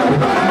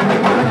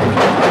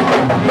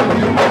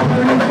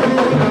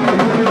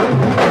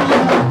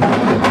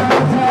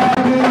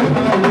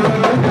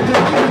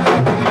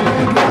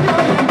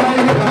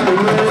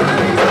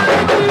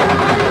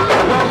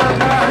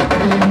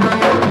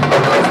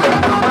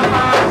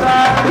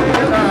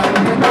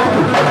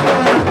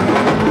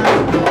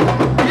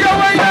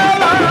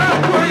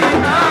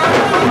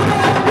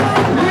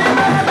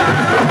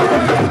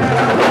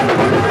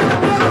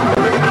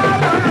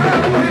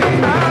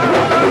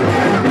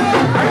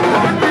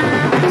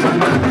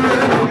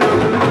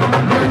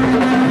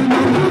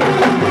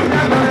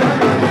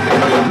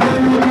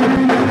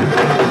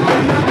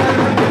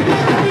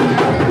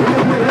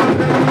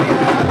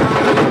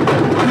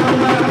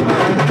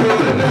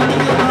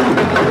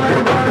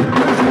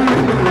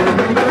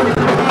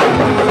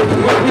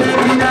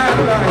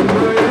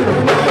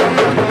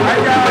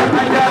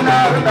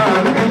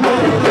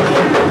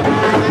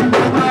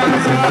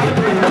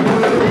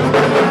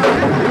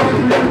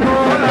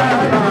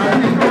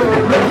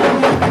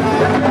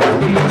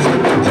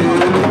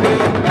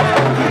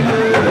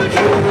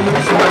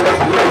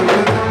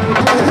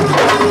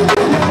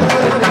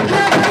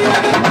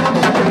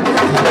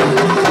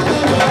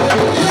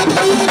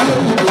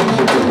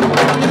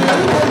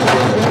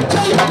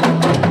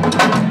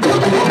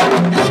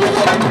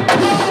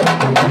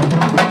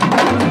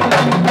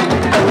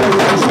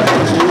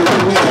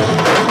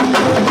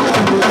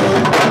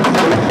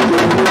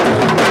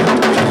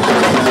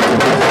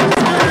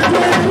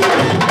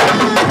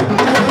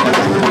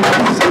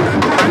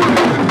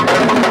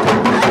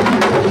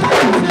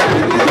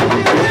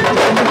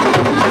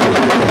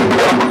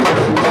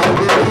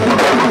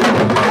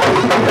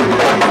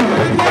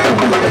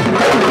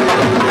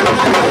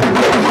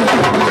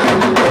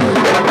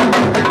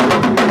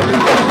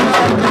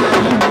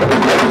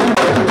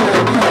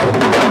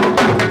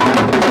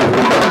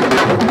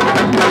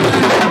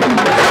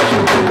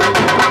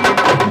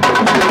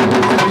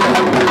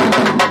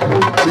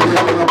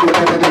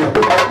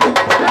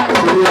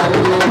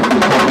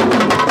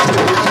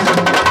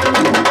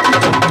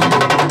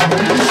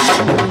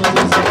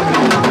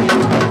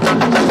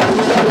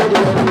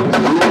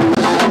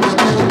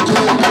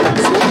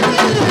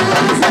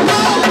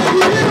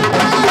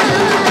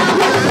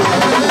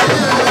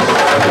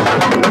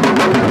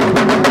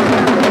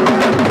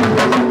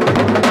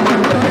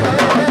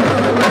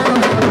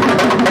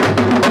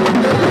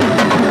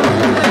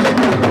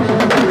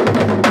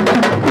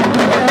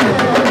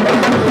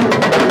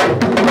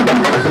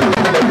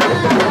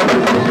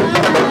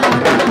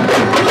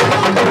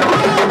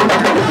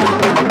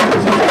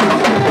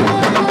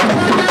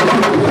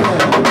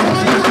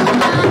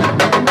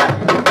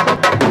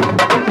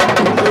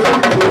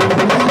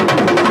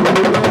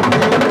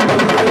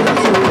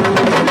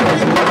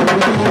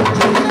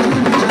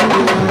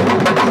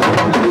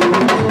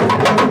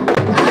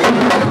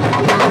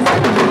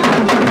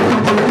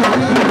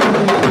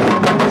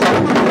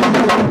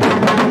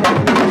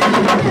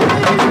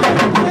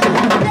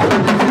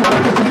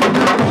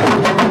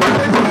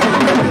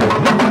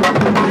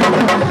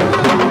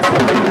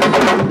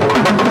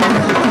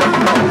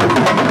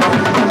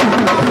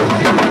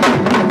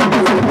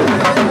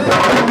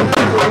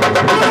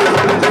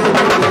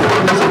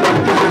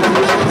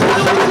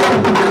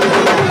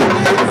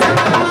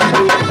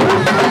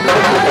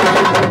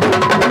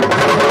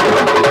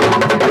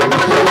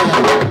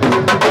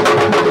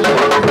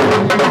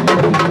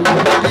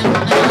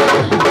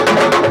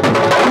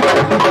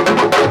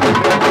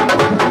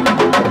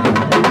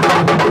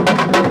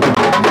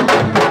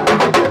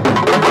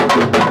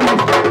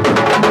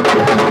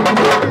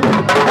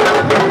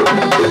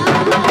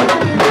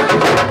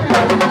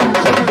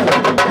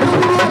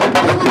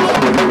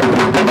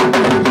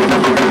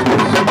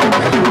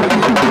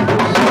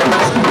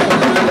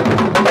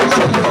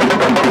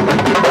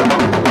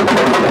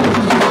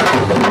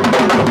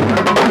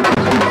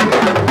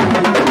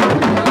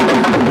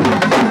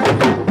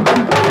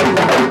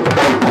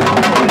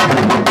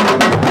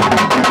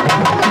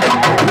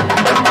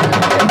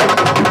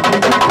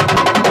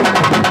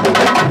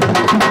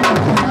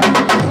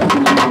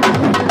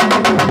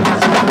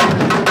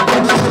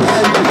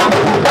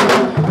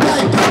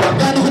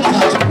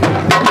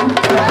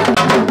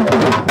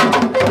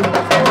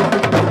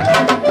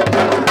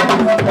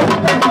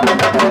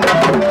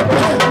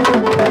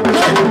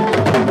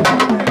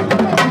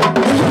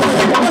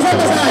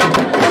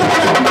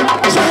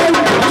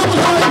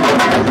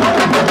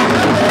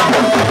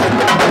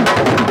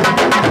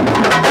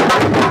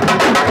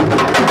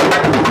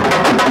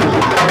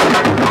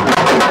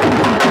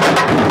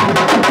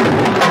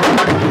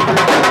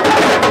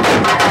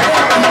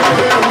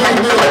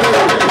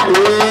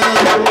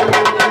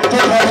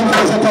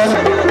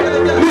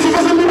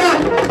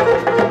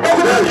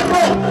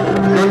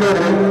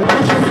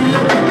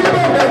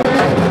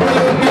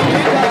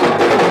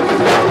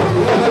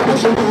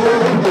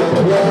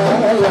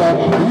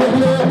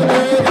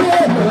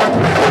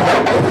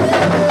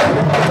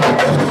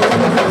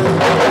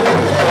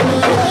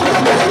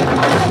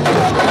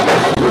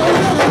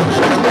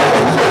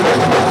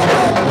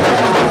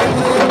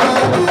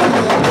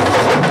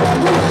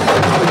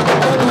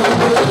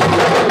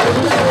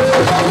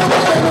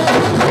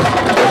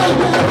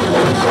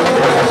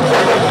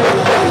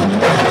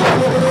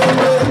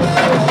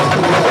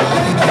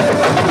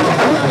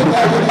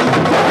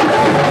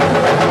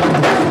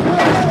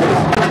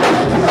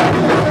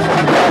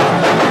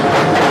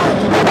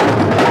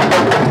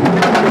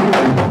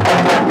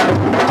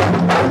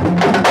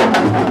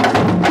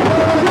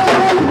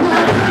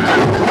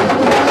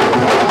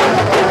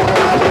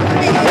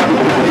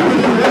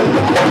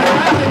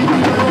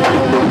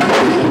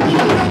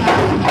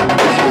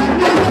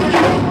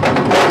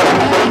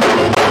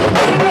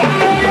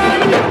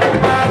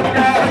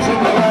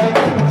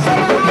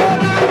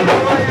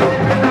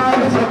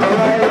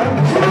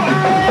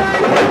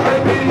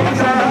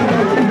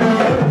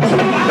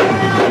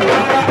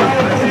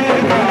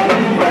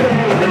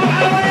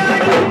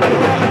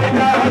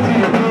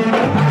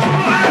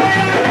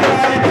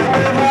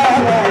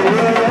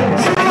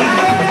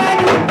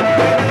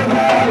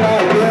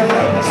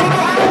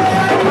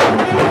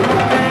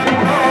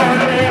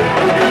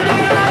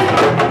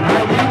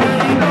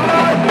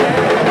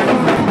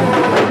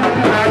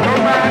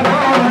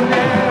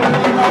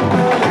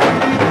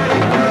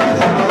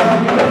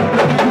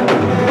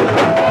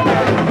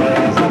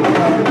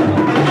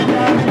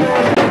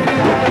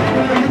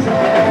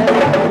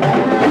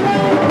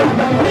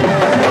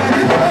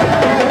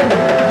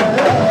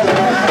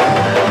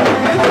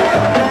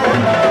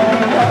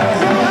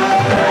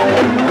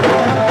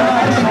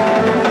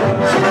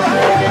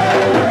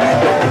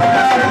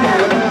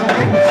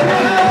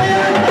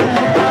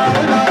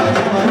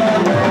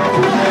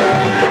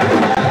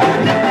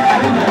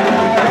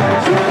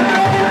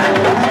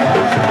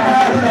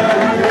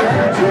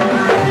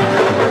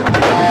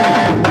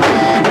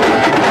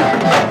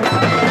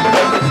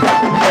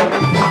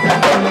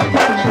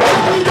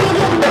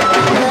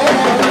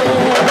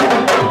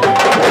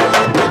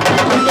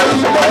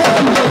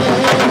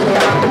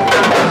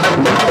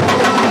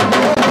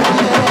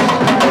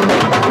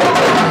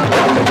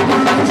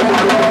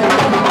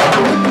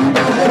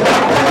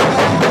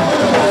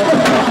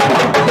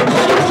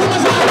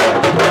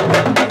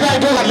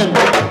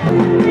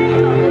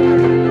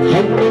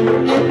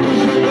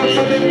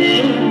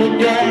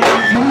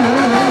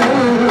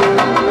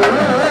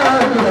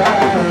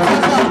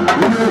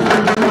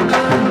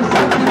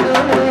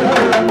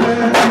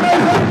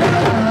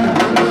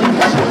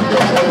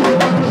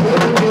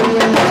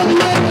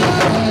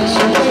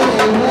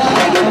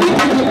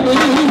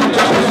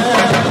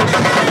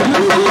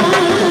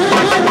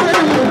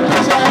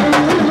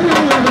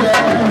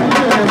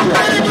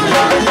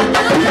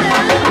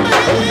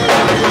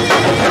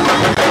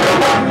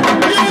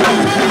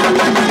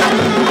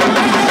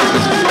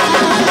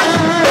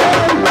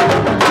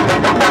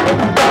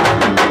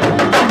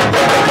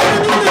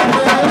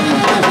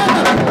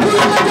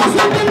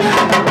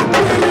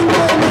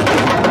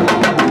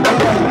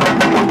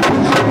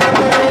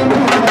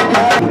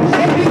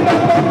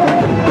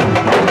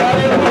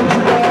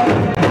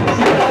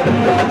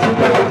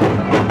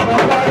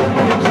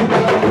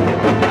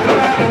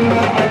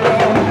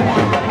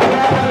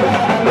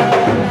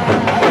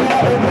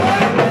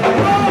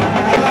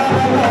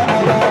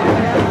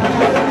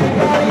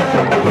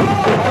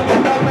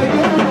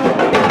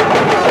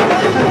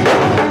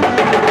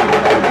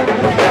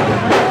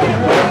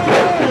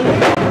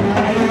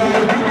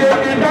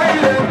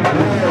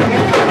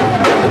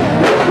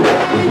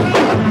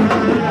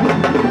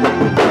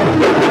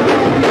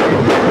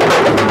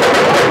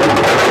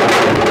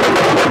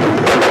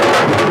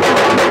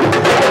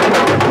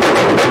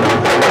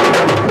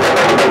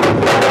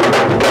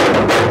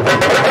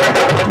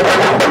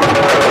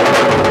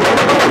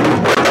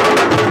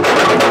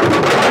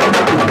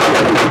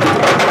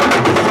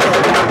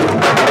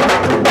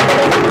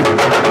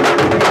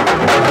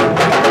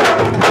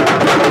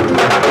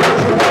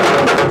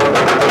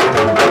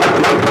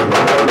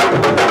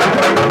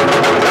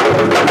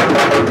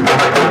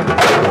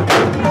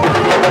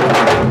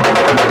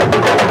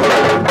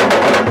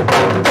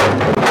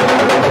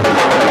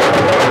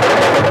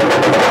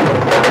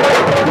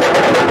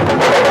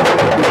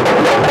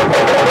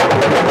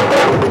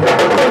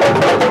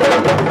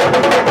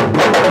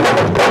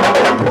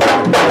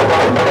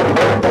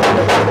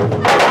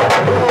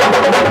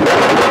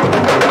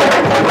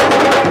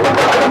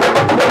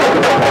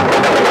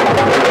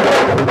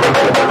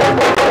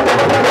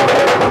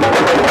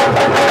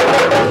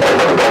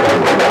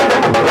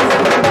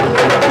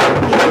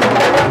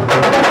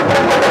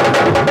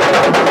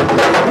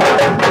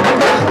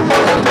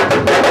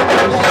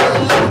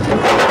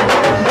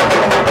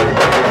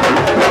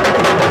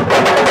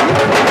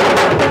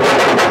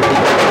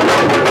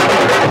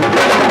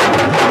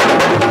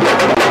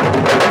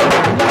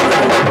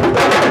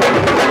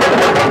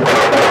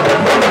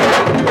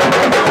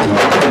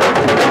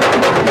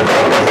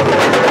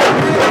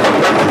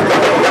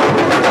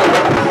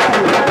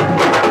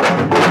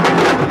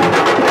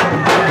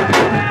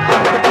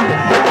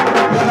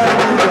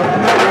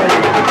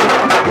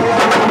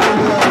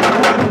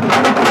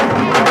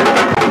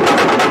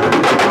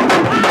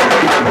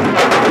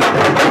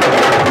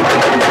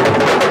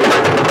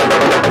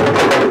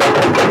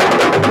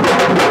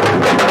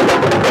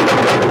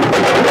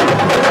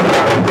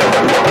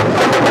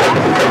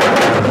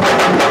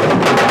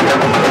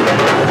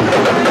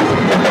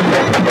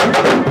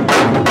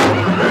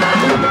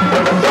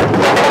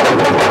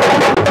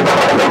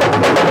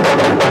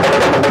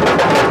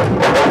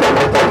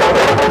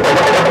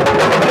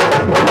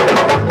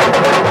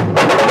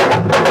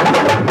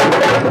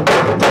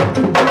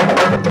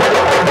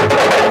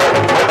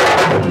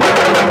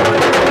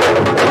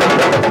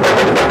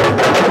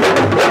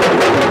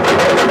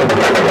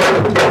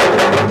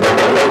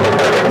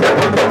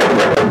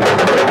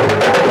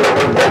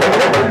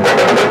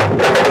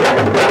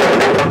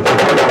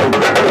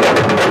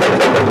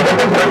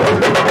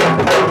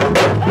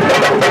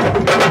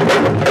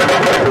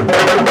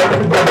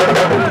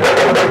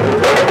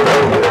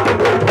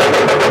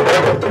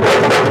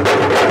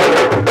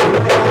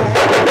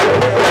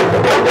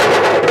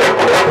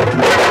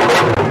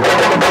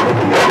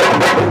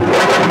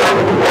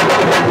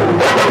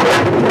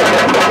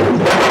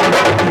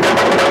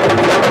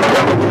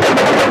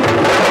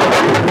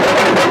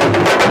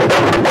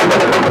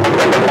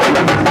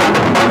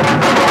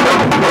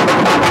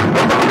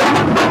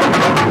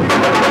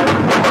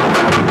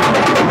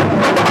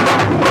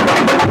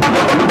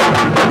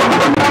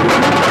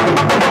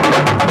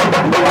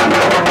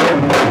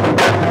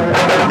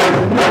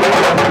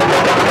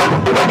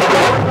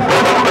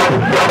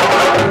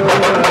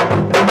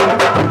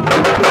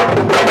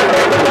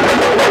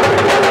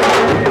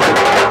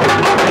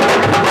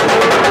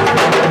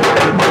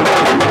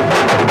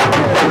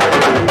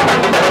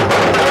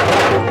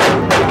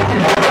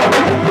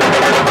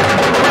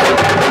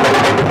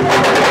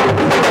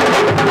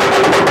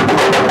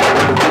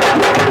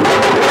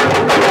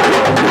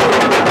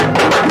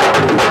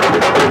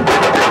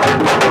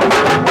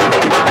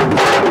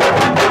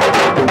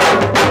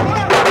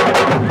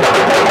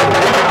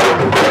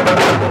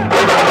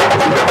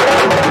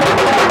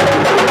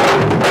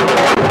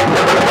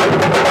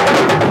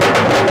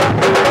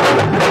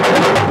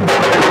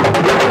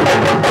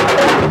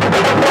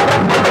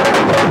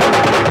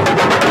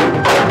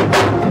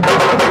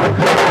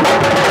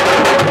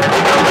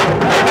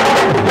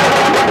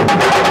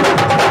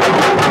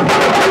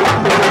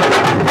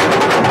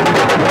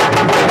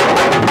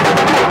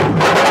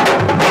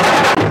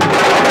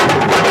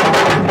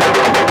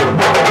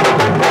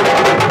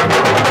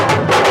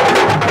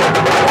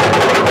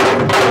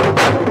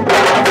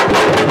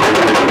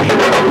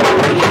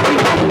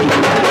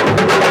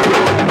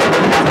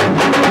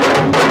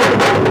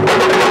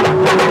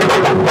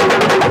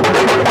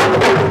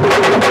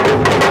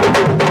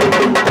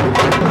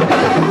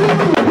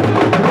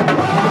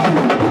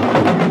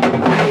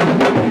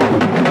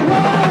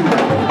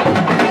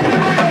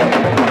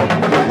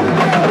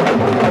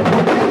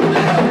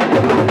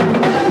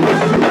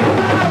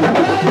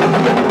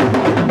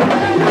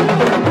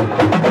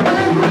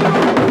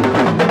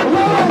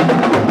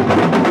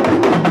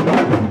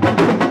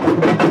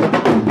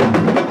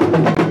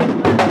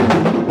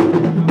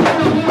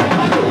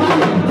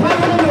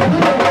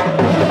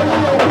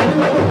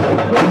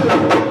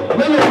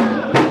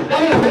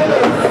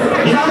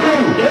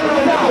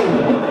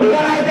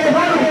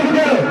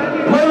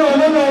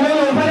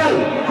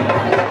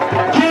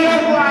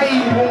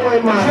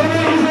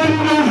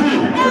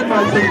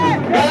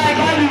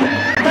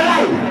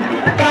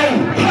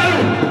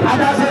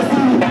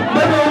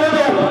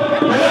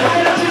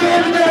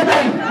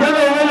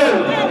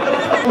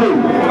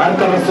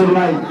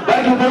 Rasulullah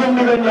barke borom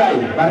nga ñay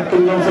barke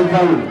ñoom sëñ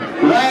Fall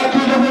waaye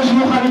kii dafa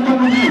suñu xarit ko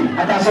ji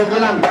attention de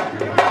lan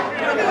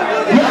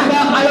ya ba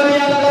ala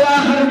yàlla la waa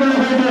xarit ba la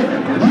koy def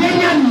ñi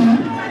ñaan ñi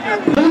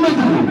dañu ma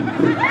tudd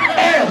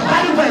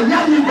xarit Faye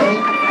ñaan ñi tey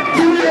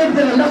ci ñu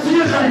intérêt ndax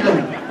suñu xarit la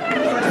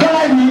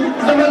galaay ñi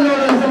sama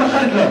loolu sama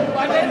xarit la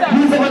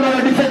ñi sama loolu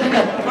di fekk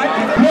kat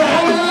mais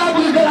xam nga laa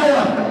bëgg galaay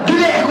wax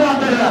dine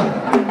Équateur la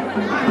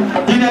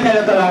dine kay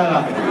la la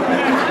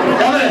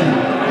dama ne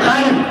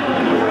xarit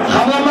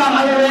xam nga maa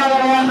ala yàlla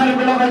la waa xarit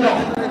bi la ko jox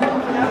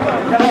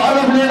to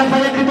olof nee na fa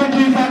yekk dëkk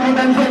yi fàkk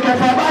dañ fekke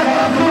fa ba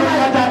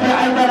la taate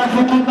ay dara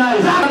fukki naay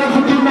dara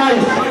fukki naay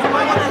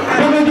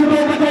dama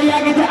juddoo ba tey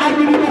yaa ngi ci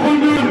arbi bi doxul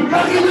ñuul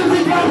parce que ñun si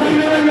jaar sax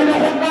nee nañu ne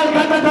xob daal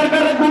kàttatar ka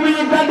rek bu mu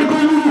yëg daal di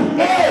koy wuru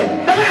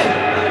dama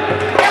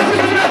est-ce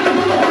que dina def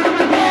lu xool lu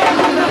mel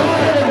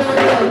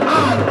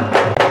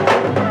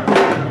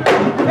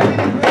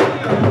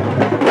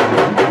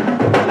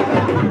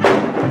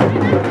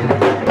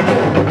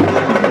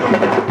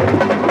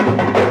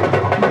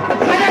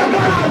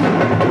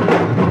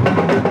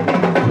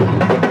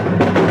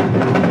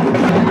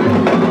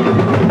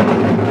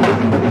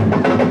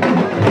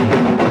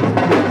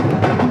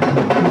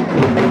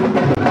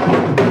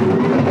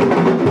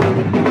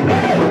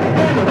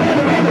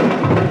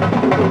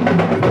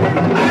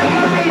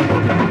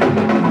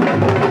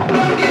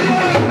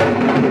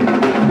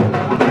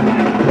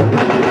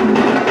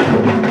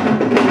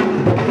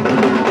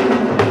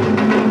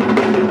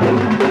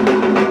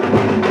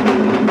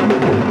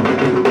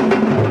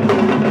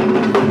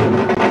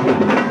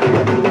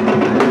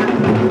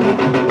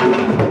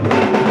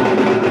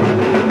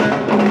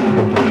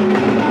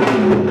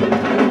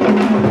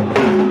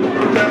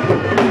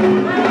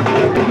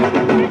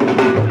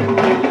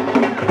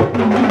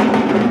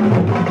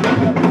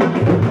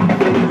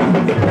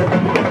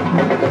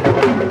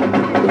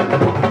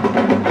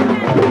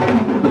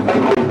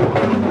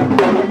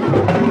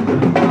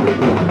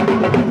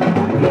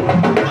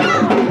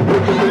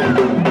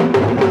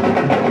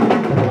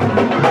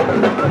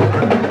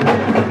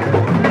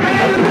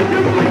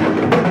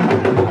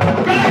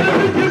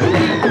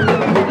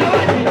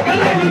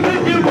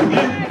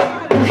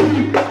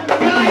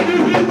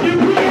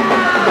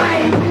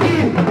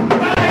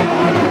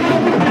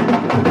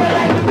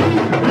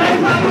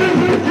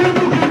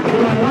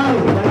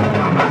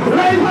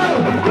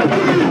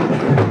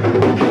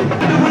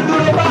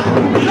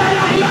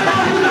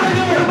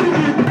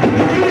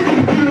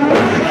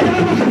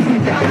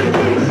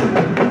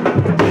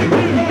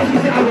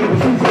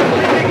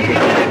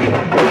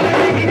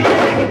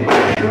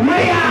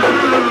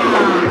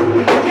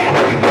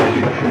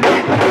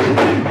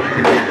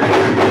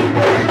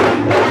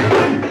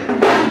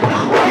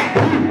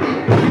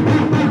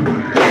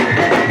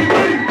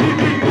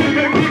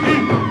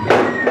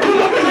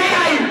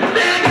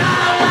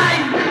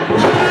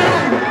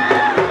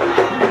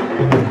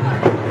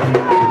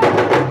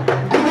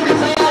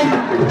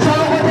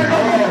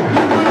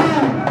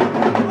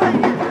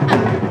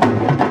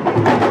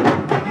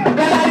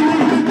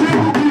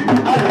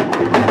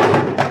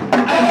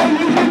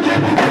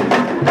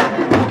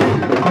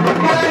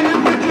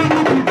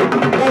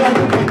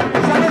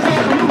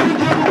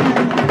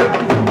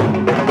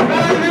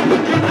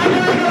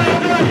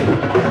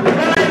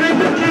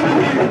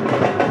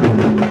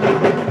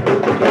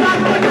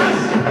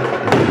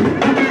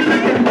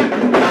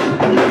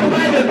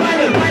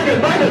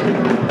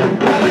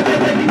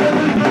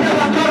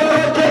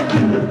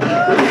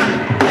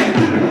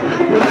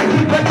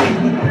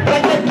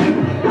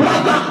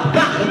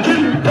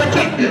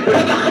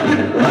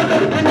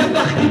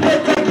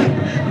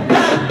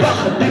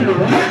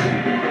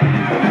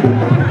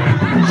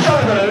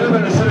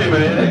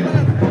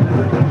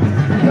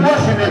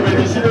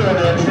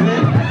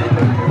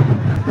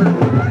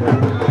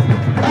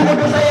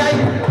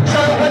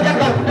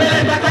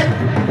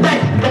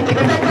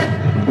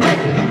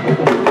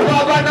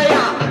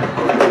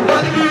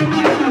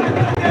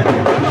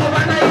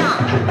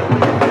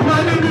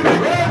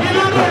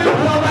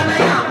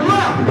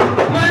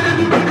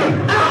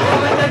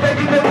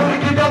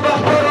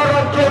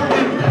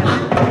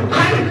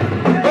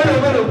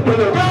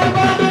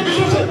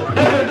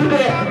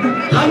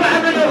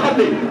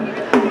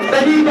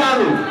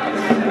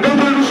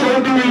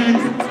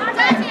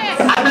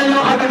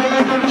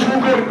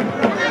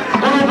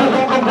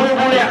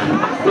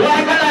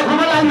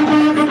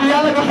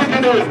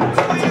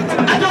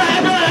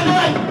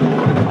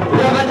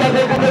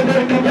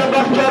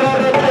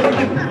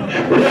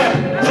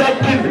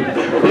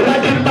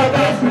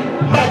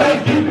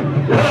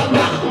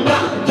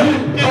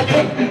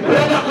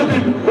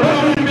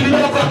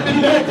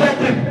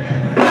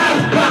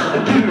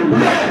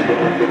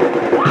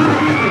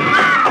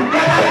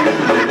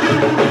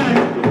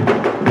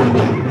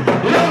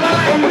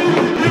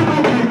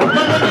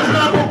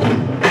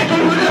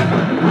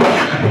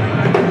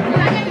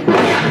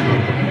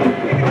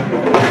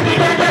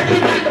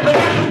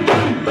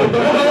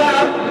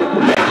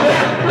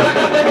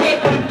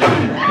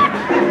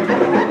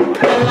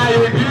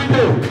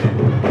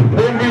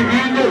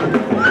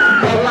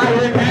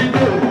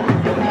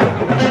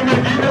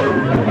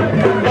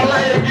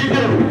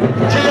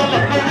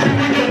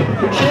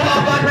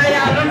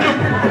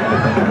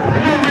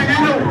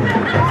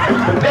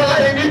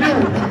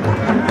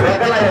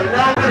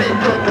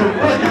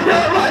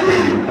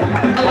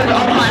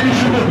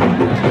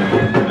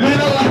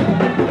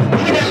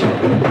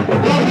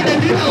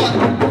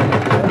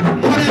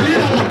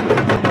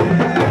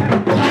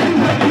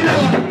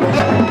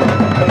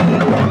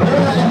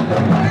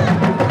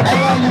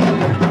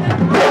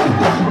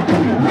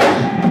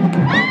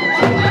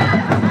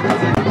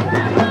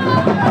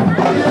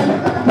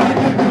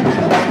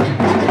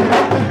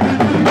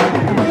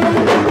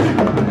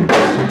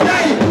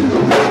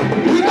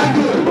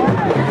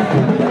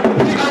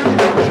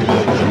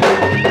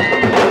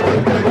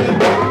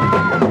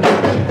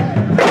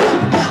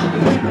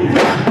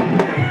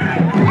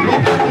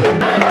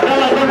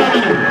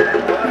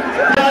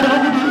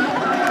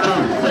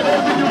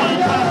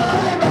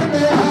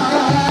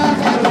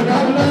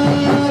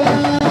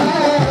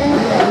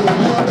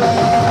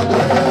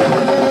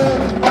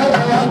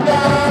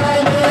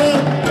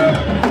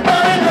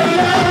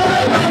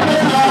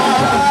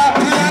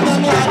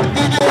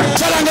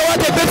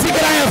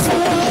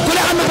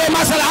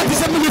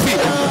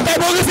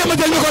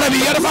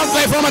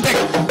may foo ma teg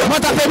moo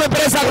tax tey ma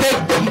présenté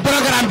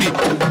programme bi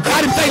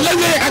Khadim tey lan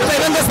nga yëg ak tey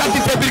lan nga sant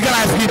tey biir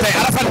garage bi tey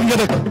Arafat bi nga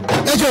dëkk.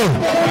 Ejo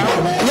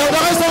yow da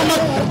ngay sama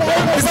mag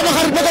di sama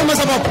xarit bëggal ma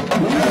sa bopp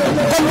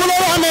kon bu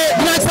loolu amee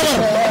dinaa ci sabar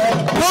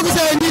boo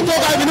gisee ñi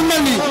toogaay bi nu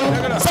mel nii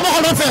sama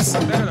xol doon fees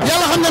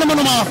yàlla xam na ne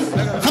mënuma wax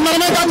xam naa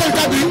damay gàttal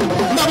kàddu yi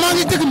ndax maa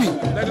ngi tëgg mi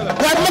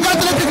waaye bu ma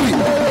gàttalee tëgg mi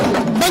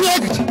ba ñu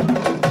egg ci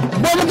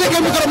boo mu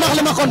déggee micro ma wax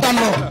li ma kontaan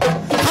loo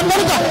xam nga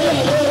lu tax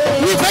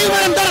ñii fayu ma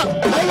leen dara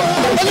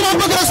dañu ma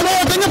bëgg rek su ma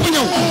wootee ñëpp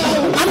ñëw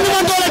am ñu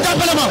ma doole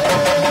jàppale ma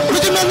lu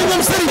ci mel ni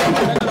ñoom Serigne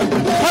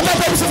moo tax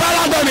tey su fa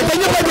laa doon te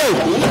ñëpp a ñëw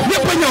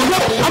ñëpp a ñëw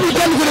ñëpp amul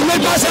kenn ku ne mooy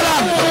macha allah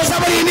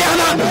sabar yi neex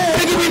na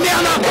dëgg bi neex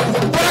na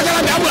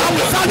programme bi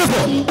amul saa def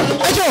ko.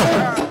 Ejo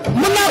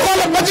mën naa koo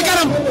ba ci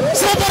kanam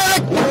sama pare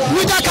rek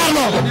ñu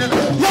jàkkaarloo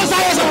yow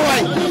saa yoo sama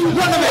waay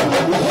ñoo demee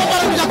ba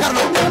pare ñu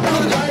jàkkaarloo.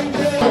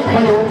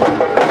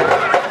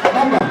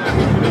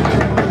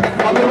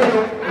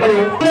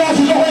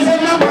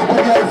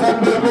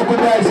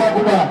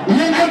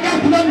 yéen ay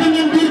carte doon nañ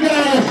leen biir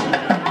garage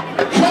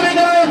soo leen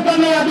garage ban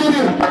la yaa doon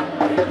yëpp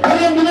da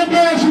ngeen dina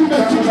teewee suñu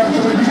bés ci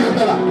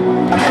diggante la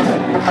ayca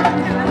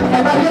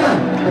dafa gën a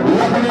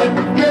wax ne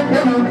kenn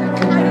demul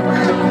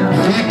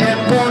fii kenn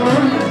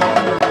doonul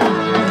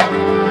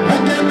da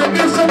ngeen ne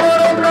gis sa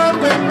morom naan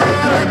ko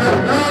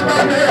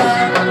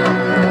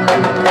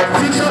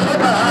fi sa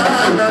xabaar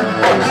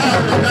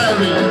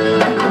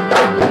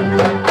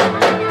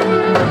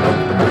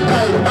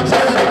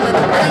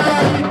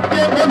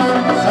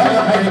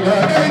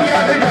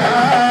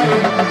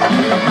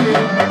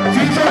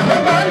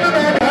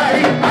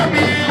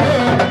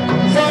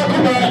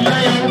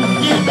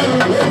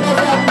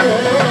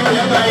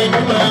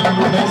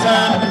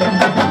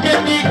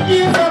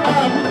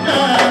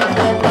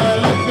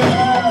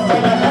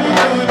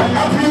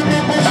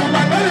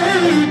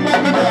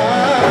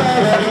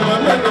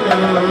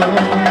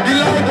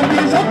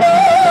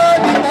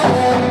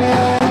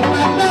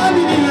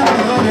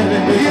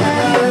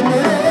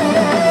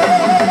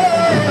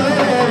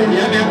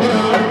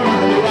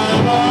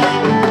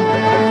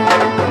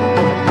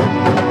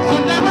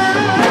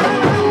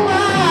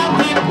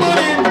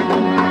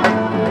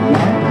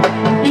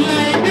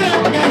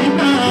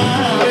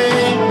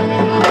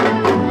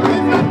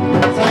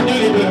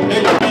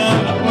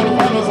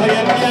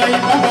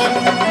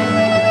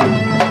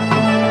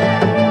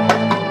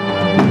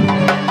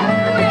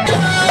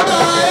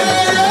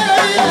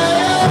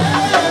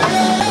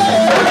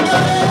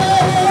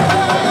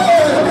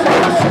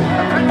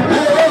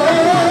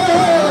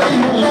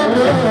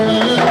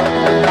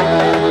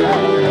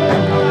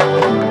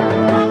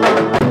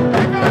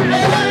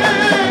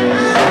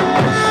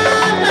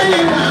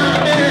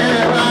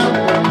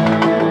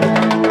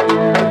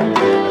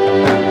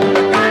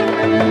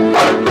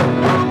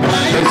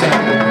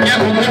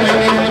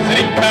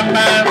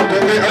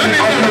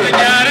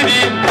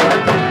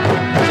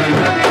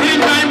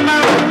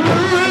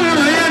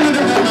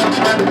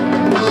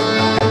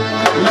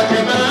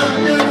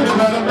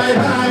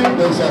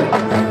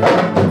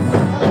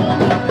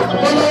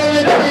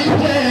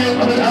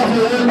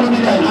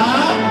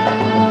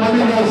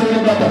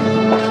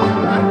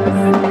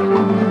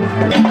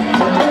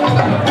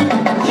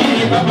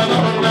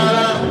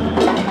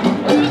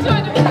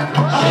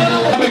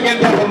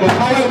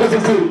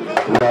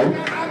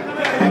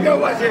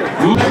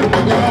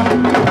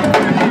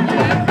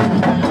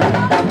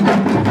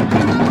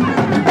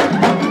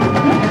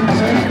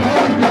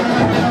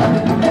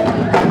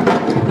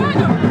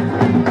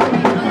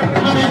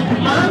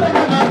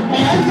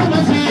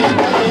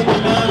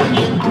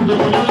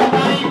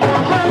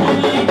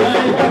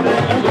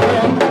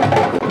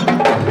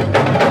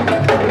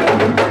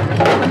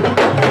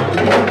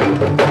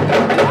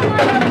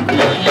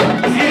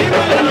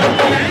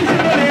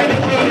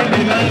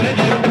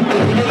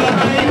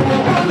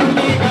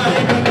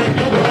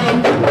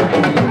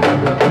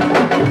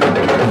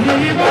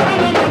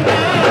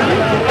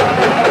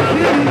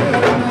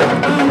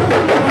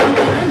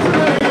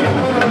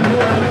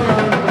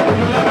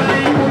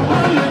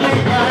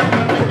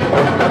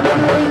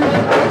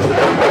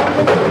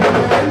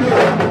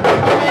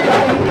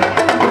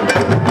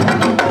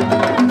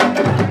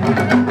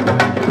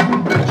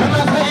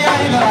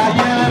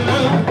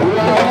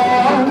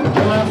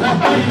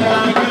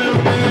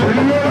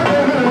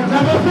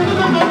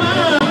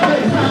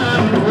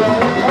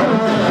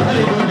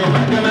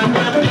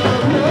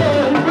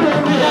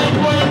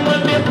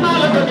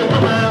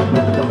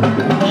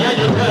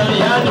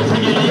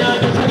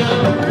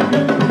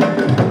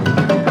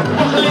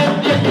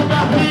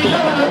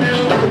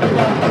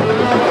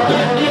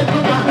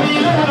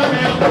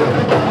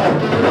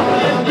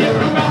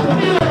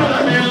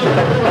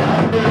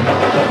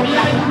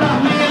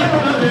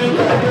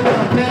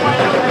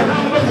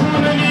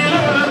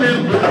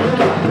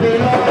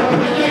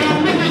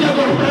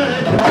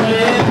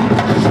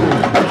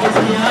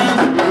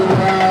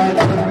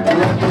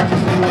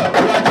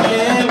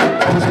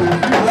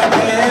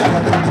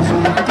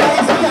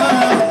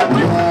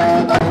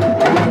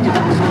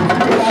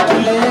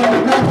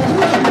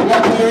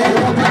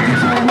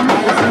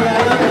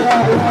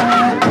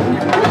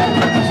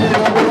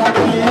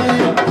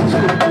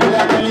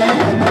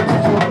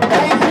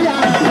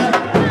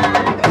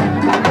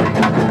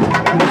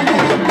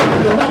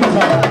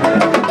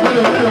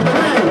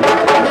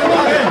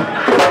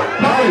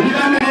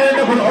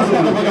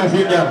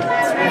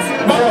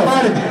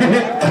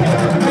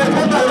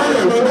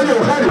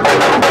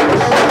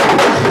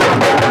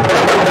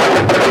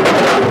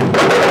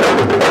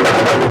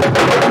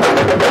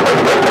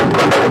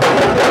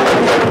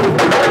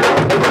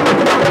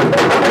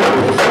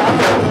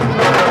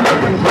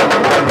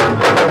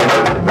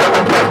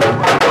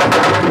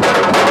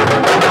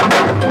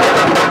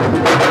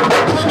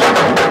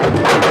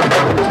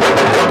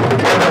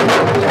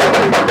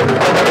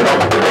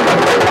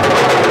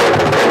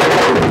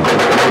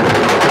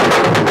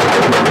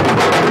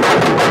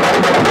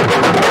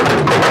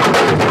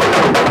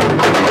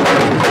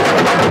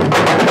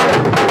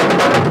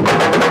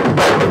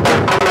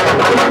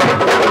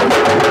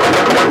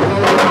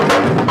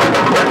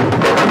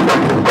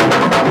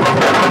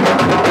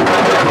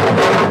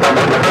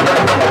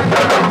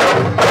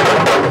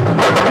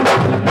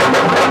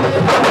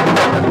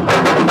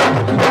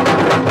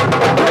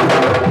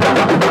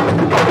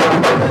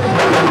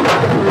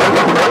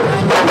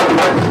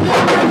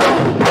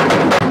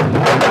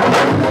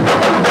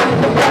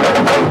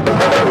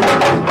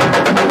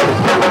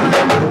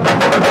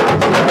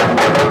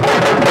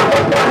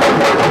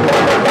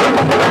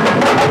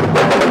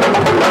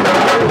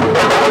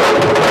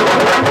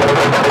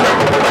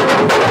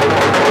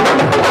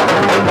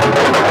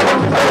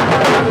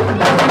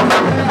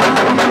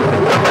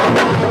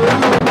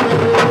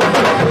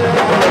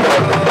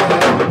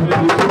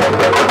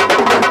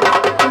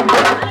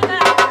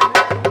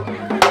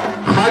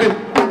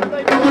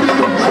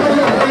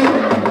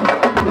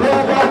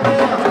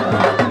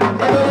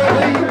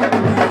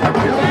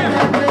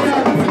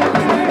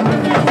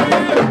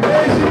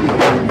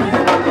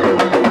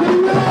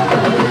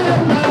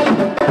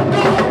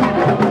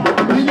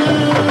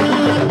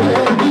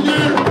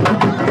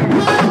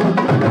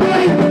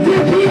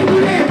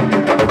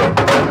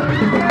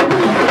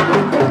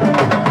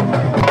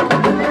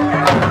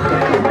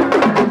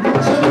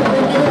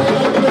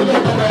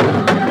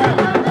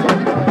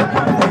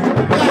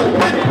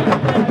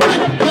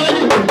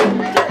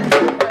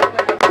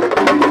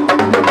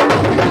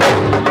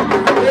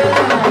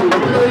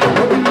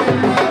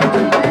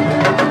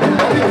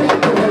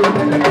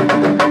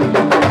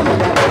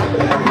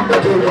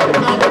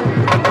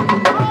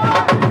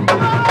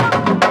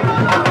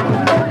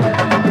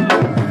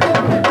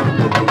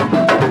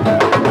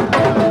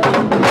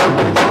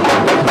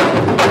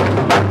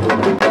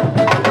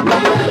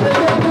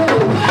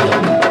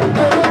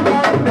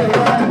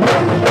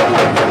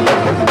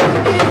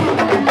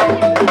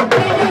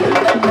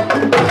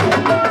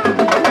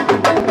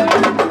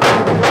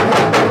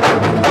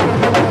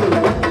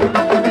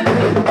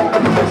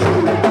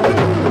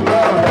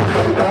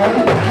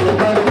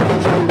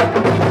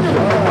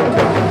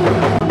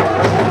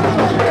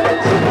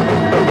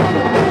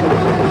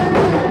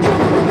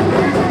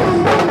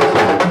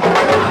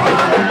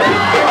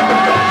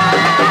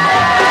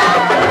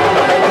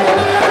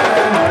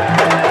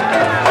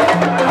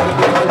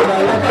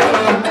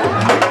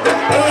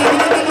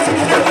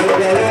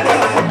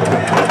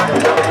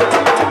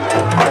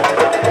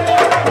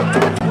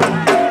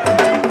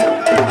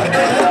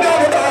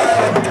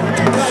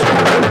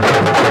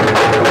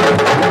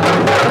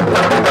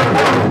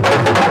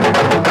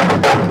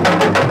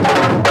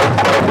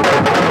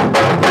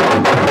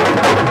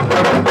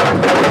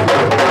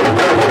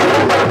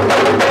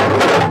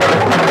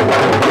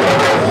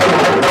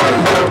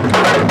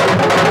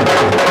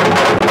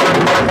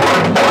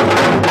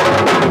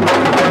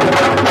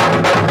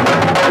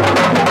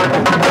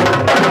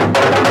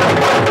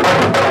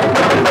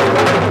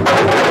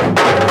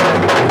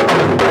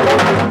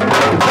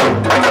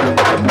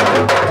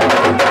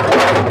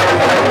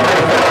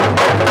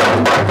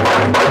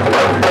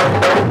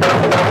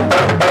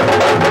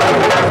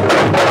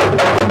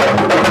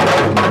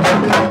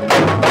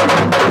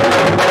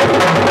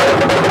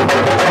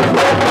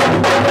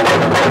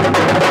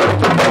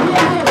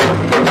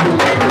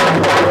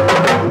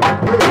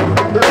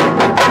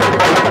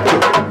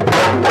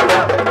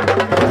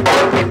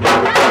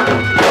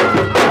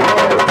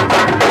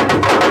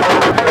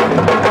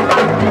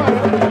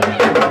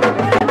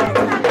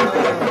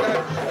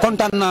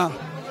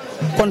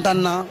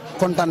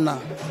kontaan naa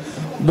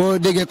boo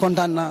déggee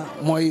kontaan naa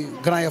mooy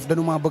Grand Yoff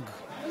dañu maa bëgg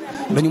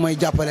dañu may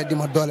jàppale di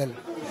ma dooleel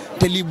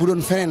te lii bu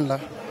doon feneen la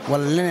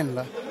wala leneen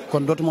la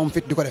kon dootu moom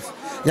fit di ko def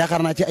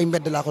yaakaar naa ci ay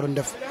mbedd laa ko doon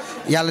def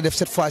yàlla def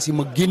cette fois ci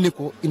ma génne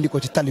ko indi ko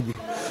ci tali bi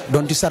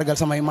doon ci sargal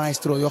samay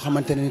maestro yoo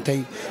xamante ne ni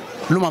tey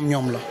lu ma am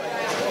ñoom la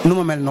nu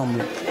ma mel noom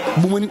la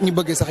bu ma nit ñi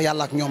bëggee sax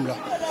yàlla ak ñoom la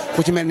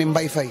ku ci mel ni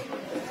Mbaye Faye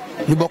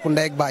ñu bokk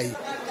ndey ak baay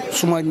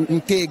su ma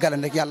téye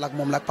galan rek yàlla ak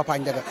moom la ak Papa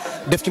Ndiaga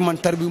def ci man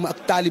tarbiyu ma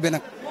ak taalibe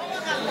nag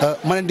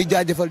ma leen di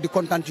jaajëfal di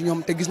kontaan ci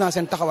ñoom te gis naa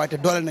seen taxawaay te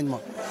dooleel nañ ma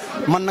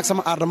man nag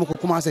sama aar dama ko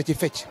commencé ci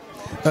fecc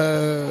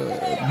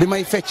bi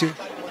may fecc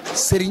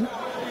Serigne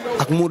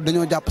ak Mour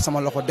dañoo jàpp sama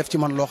loxo def ci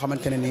man loo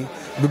xamante ne nii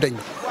du dañ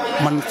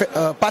man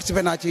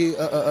participé naa ci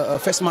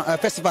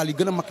festival yi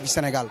gën a mag ci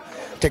Sénégal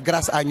te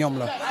grâce à ñoom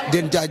la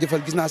den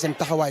jaajëfal gis naa seen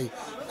taxawaay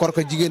kor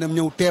ko jigéenam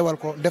ñëw teewal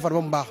ko defar ba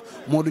mu baax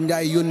Modou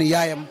Ndiaye yónni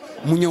yaayam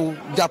mu ñëw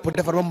jàpp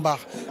defar ba mu baax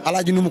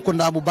alaaji nu mu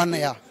kondaa bu bànn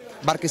yaa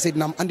barke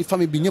Seydina am andi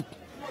famille bi ñëpp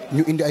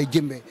ñu indi ay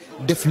jëmbe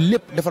def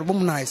lépp defar ba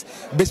mu naagis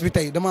bés bi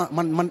tey dama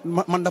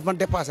man dafa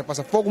dépassé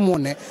parce que foogu moo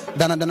ne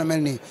dana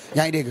mel nii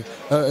yaa ngi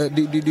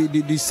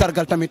dégg di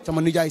sargal tamit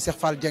sama nijaay Cheikh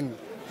Fall Dieng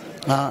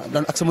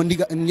ak sama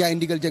nijaay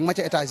ndigal Dieng ma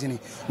ca États-Unis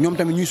ñoom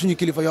tamit ñuy suñu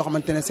kilifa yoo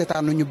xamante ne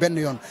seetaan ñu benn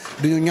yoon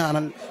duñu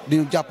ñaanal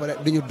diñu jàppale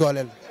diñu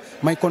dooleel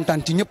may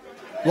kontaan ci ñëpp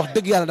wax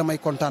dëgg yàlla damay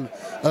kontaan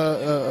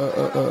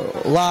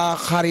waa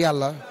xaar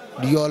yàlla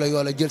di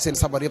yoola jël seen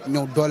sabar yëpp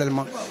ñëw dooleel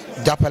ma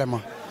jàppale ma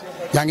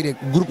yaa ngi dégg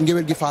groupe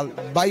Ngéwél gi Fall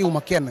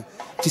bàyyiwuma kenn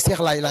ci Seex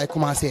laay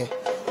commencé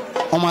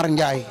Omar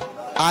Ndiaye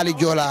Ali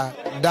Diola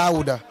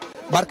Daouda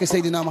barke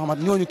Seydina Mohamed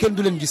ñooñu kenn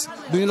du leen gis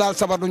duñu laal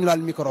sabar duñu laal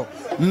micro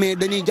mais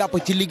dañuy jàpp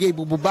ci liggéey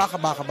bu baax a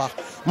baax a baax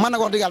man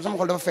nag wax dëgg yàlla sama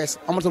xol dafa fees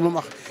amatul lu mu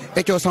wax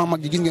Eco sama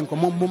mag ji gis ngeen ko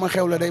moom bu ma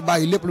xew la day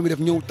bàyyi lépp lu muy def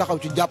ñëw taxaw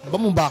ci jàpp ba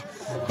mu baax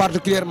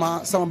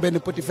particulièrement sama benn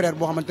petit frère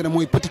boo xamante ne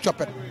mooy petit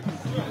coppet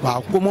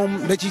waaw ko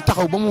moom da ci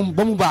taxaw ba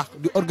mu baax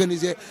di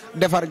organiser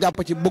defar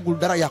jàpp ci bëggul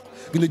dara yàqu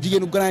gis na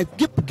jigéenu Grand Yoff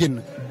gépp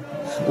génn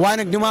waaye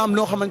nag dima am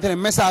loo xamante ne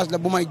message la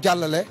bu may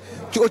jàllale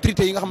ci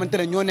autorités yi nga xamante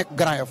ne ñoo nekk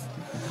Grand Yoff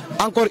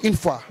encore une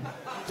fois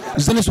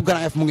jeunesse su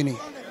Grand Yoff mu ngi nii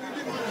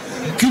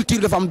culture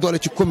dafa am doole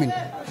ci commune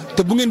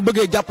te bu ngeen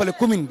bëggee jàppale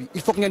commune bi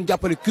il faut ngeen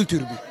jàppale culture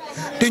bi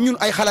te ñun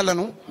ay xale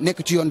lañu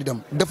nekk ci yoon di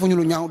dem defuñu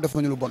lu ñaaw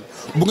defuñu lu bon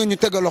bu ngeen ñu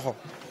tege loxo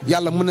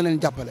yàlla mën na leen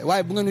jàppale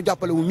waaye bu ngeen ñu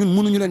jàppale wu ñun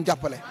mënuñu leen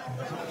jàppale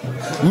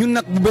ñun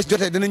nag bu bés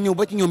jotee danañ ñëw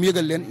ba ci ñoom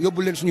yëgal leen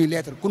yóbbu leen suñuy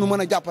lettre ku nu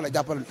mën a jàppale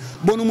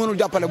boo nu mënul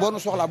jàppale boo nu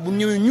soxlaa bu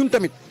ñëwee ñun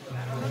tamit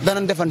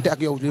danañ defante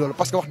ak yow loolu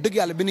parce que wax dëgg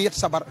yàlla bi ñu yett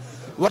sabar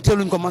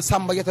warteeluñ ko ma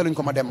Samba yetteluñ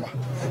ko ma Demba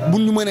bu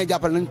ñu mënee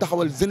jàppale nañ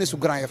taxawal jeunesse su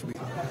Grand Yoff bi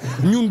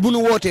ñun bu nu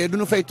wootee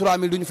duñu fay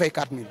 3000 duñu fay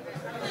 4000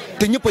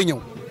 te ñëpp ay ñëw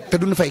te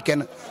duñu fay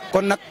kenn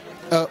kon nag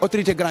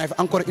autorité Grand Yoff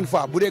encore une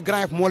fois bu dee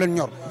Grand Yoff moo leen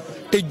ñor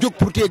te jóg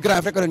pour téye Grand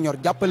Yoff rek a leen ñor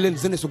jàppale leen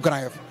jeunesse su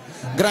Grand Yoff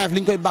Grand Yoff li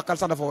ñu koy bàkkal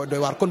sax dafa doy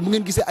waar kon bu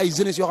ngeen gisee ay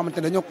jeunesse yoo xamante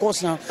ne dañoo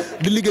conscient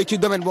di liggéey ci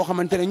domaine boo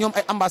xamante ne ñoom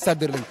ay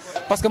ambassadeur lañ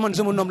parce que man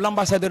je me nomme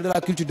l'ambassadeur de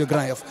la culture de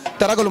Grand Yoff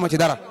te ragaluma ci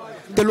dara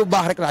te lu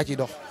baax rek laa ciy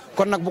dox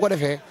kon nag bu ko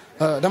defee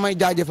damay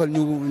jaajëfal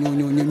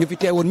ñu fi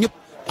teewoon ñëpp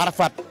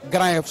Arafat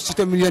Grand Yoff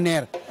cité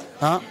millionnaire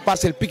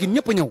Parcelles Pikine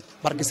ñëpp a ñëw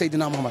barke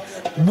Seydina Muhammad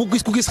bu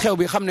gis ku gis xew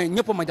bi xam ne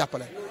ñëpp ma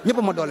jàppale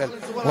ñëpp ma dooleel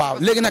waaw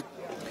léegi nag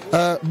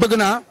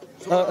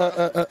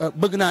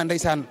bëgg naa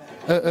ndeysaan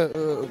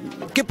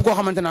képp koo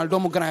xamante ne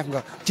doomu Grand Yoff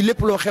nga ci lépp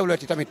loo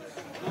xewleeti tamit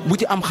bu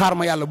ci am xaar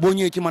ma yàlla boo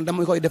ñëwee ci man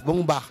dama koy def ba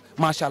mu baax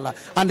macha allah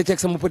ànd ceeg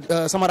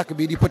sama rakk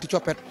bi di Petit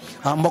Coppet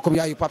mbokkum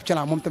yaayu Pape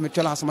Thialan moom tamit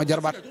Thialan sama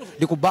jarbaat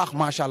di ko baax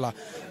macha allah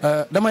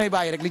damay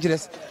bàyyi rek li ci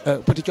des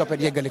Petit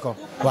Coppet yeggali ko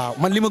waaw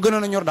man li ma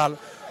gënoon a ñor daal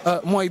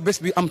mooy bés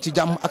bi am ci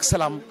jàmm ak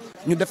salaam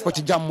ñu def ko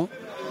ci jàmm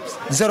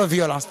zéro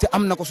violence te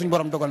am na ko suñu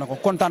borom dogal na ko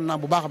kontaan naa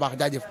bu baax a baax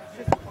jaajëf.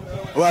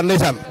 waaw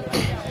ndeysaan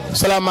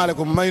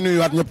salaamaaleykum may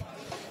nuyuwaat ñëpp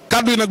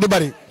kaddu yi nag du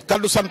bari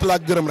kaddu sant la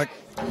ak gërëm rek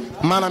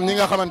maanaam ñi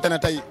nga xamante ne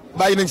tey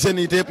bàyyi nañ seen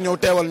yite yëpp ñëw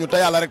teewal ñu te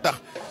yàlla rek tax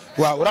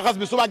waaw raxas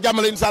bi suba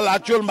jàmmale incha allah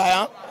ak Thiol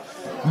Mbaye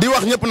di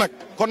wax ñëpp nag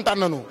kontaan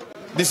nañu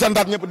di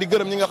santaat ñëpp di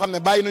gërëm ñi nga xam ne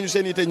bàyyi nañu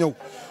seen yite ñëw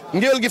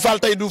ngéwél gi faal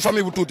tey du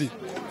famille bu tuuti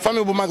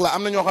famille bu mag la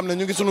am na ñoo xam ne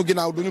ñu ngi sunu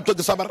ginnaaw du ñu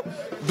tëgg sabar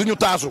du ñu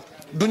taasu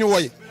du ñu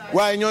woy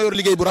waaye ñoo yor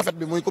liggéey bu rafet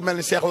bi muy ku mel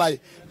ni Cheikh Laye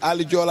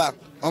Ali Diola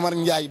Omar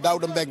Ndiaye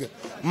Daouda Mbeng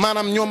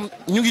maanaam ñoom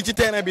ñu ngi ci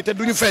terrain bi te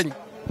du ñu feeñ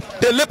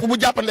te lépp bu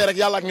jàppandee rek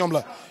yàlla ak ñoom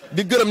la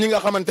di gërëm ñi nga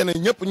xamante ne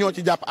ñëpp ñoo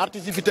ci jàpp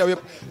artistes yi fi teew yëpp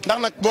ndax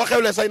nag boo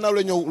xewlee say naw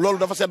la ñëw loolu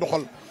dafa seddu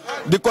xol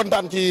di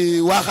kontaan ci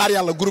waa xaar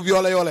yàlla groupe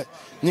yoole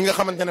ñi nga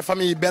xamante ne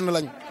famille yi benn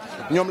lañ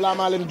ñoom laa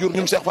maa leen jur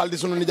ñum Cheikh Fall di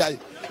sunu nijaay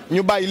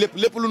ñu bàyyi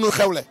lépp lu ñu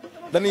xewle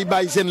dañuy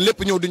bàyyi seen lépp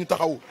ñëw di ñu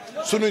taxaw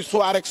sunuy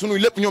soirée rek sunuy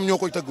lépp ñoom ñoo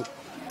koy tëgg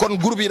kon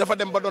groupe yi dafa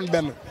dem ba doon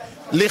benn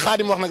li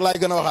Xaadim wax nag laay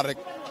gën a waxaat rek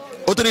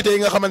autorités yi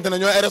nga xamante ne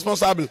ñooy ay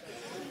responsable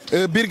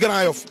biir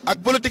Grand Yoff ak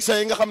politiciens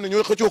yi nga xam ne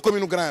ñooy xëccoo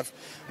commune Grand Yoff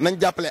nañ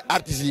jàppale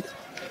artistes yi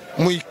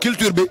muy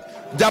culture bi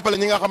jàppale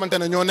ñi nga xamante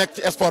ne ñoo nekk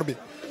ci sport bi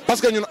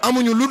parce que ñun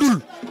amuñu lu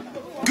dul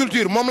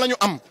culture moom la ñu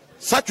am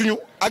sàccuñu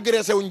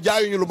agressé wuñ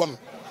jaayuñu lu bon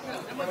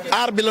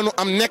art bi la ñu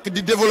am nekk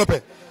di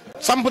développé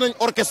samp nañ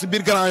orchestre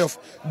biir Grand Yoff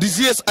di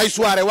jouer ay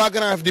soirée waa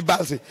Grand Yoff di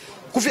balsi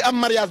ku fi am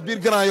mariage biir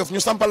Grand Yoff ñu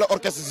sampale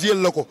orchestre jouer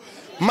la ko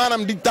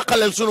maanaam di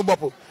taqaleel suñu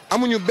bopp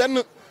amuñu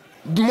benn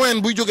moyen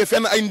buy jógee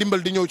fenn ay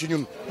ndimbal di ñëw ci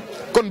ñun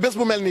kon bés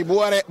bu mel nii bu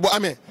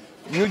amee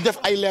ñu def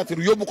ay lettres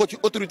yóbbu ko ci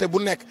autorité bu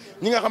nekk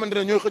ñi nga xamante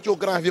ne ñooy xëccoo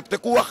Grand Yoff yëpp te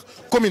ku wax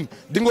commune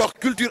di nga wax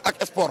culture ak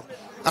sport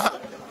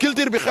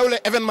culture bi xewle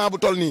événement bu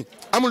toll nii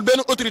amul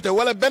benn autorité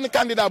wala benn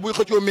candidat buy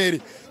xëccoo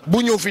mairie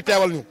bu ñëw fi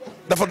teewal ñu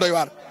dafa doy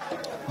waar.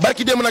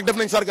 barki démb nag def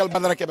nañ sargal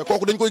Badara Kebe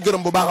kooku dañ koy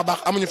gërëm bu baax a baax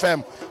amuñu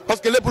fayam parce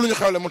que lépp lu ñu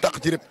xewle mu taq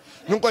ci rëpp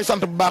ñu ngi koy sant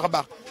bu baax a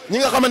baax ñi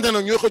nga xamante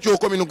ne ñooy xëccoo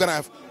commune Grand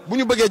Yoff bu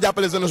ñu bëggee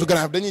jàppale jeunesse su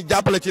Grand Yoff dañuy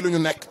jàppale ci lu ñu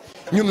nekk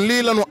ñun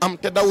lii la ñu am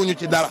te dawuñu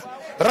ci dara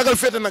ragal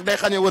féete nag day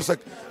xañee wërsëg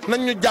nañ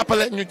ñu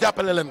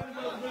jàppale leen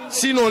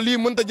sinon lii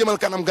mënta jëmal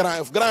kanam Grand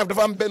Yoff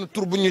dafa am benn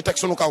tur bu ñuy teg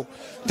suñu kaw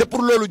te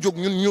pour loolu jóg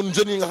ñun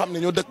jeunes yi nga xam ne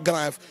ñoo dëkk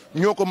Grand Yoff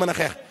ñoo ko mën a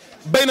xeex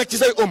bay nag ci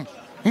say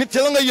nit ci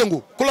la ngay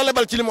yëngu ku la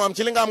lebal ci li mu am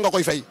ci li nga am nga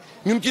koy fay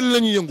ñun ci li la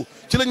ñuy yëngu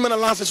ci lañ mën a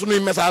lancer suñuy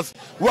message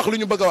wax li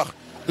ñu bëgg a wax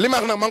li ma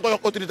wax nag maa ngi koy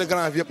wax autorité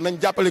Grand Yoff yëpp nañ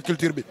jàppale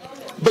culture bi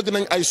bëgg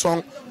nañ ay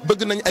son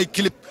bëgg nañ ay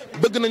clip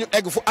bëgg nañu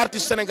egg fu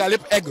artiste Sénégal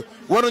yëpp egg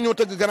war nañoo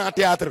tëgg grand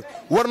théâtre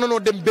war nañoo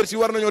dem Bercy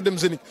war nañoo dem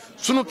Zénith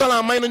suñu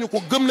talent may nañu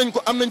ko gëm nañ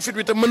ko am nañ fit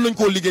wi te mën nañ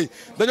koo liggéey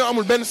dañoo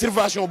amul benn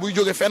subvention buy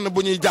jóge fenn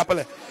bu ñuy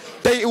jàppale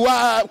tey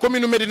waa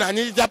commune Médina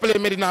ñi jàppale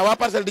Médina waa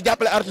Parcelles di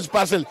jàppale artiste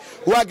Parcelles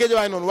waa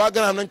Guédiawaye noonu waa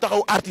Grand Yoff nañ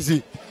taxaw artistes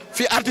yi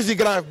fii artistes yi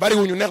Grand Yoff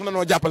bariwuñu neex na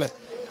noo jàppale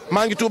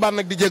maa ngi tuubaat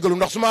nag di jéggalu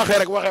ndax su ma waxee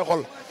rek waxee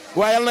xol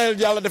waaye yal na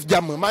yàlla def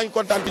jàmm maa ngi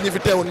kontaan ci ñi fi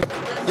teewoon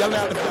yal na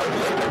yàlla def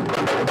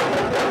jàmm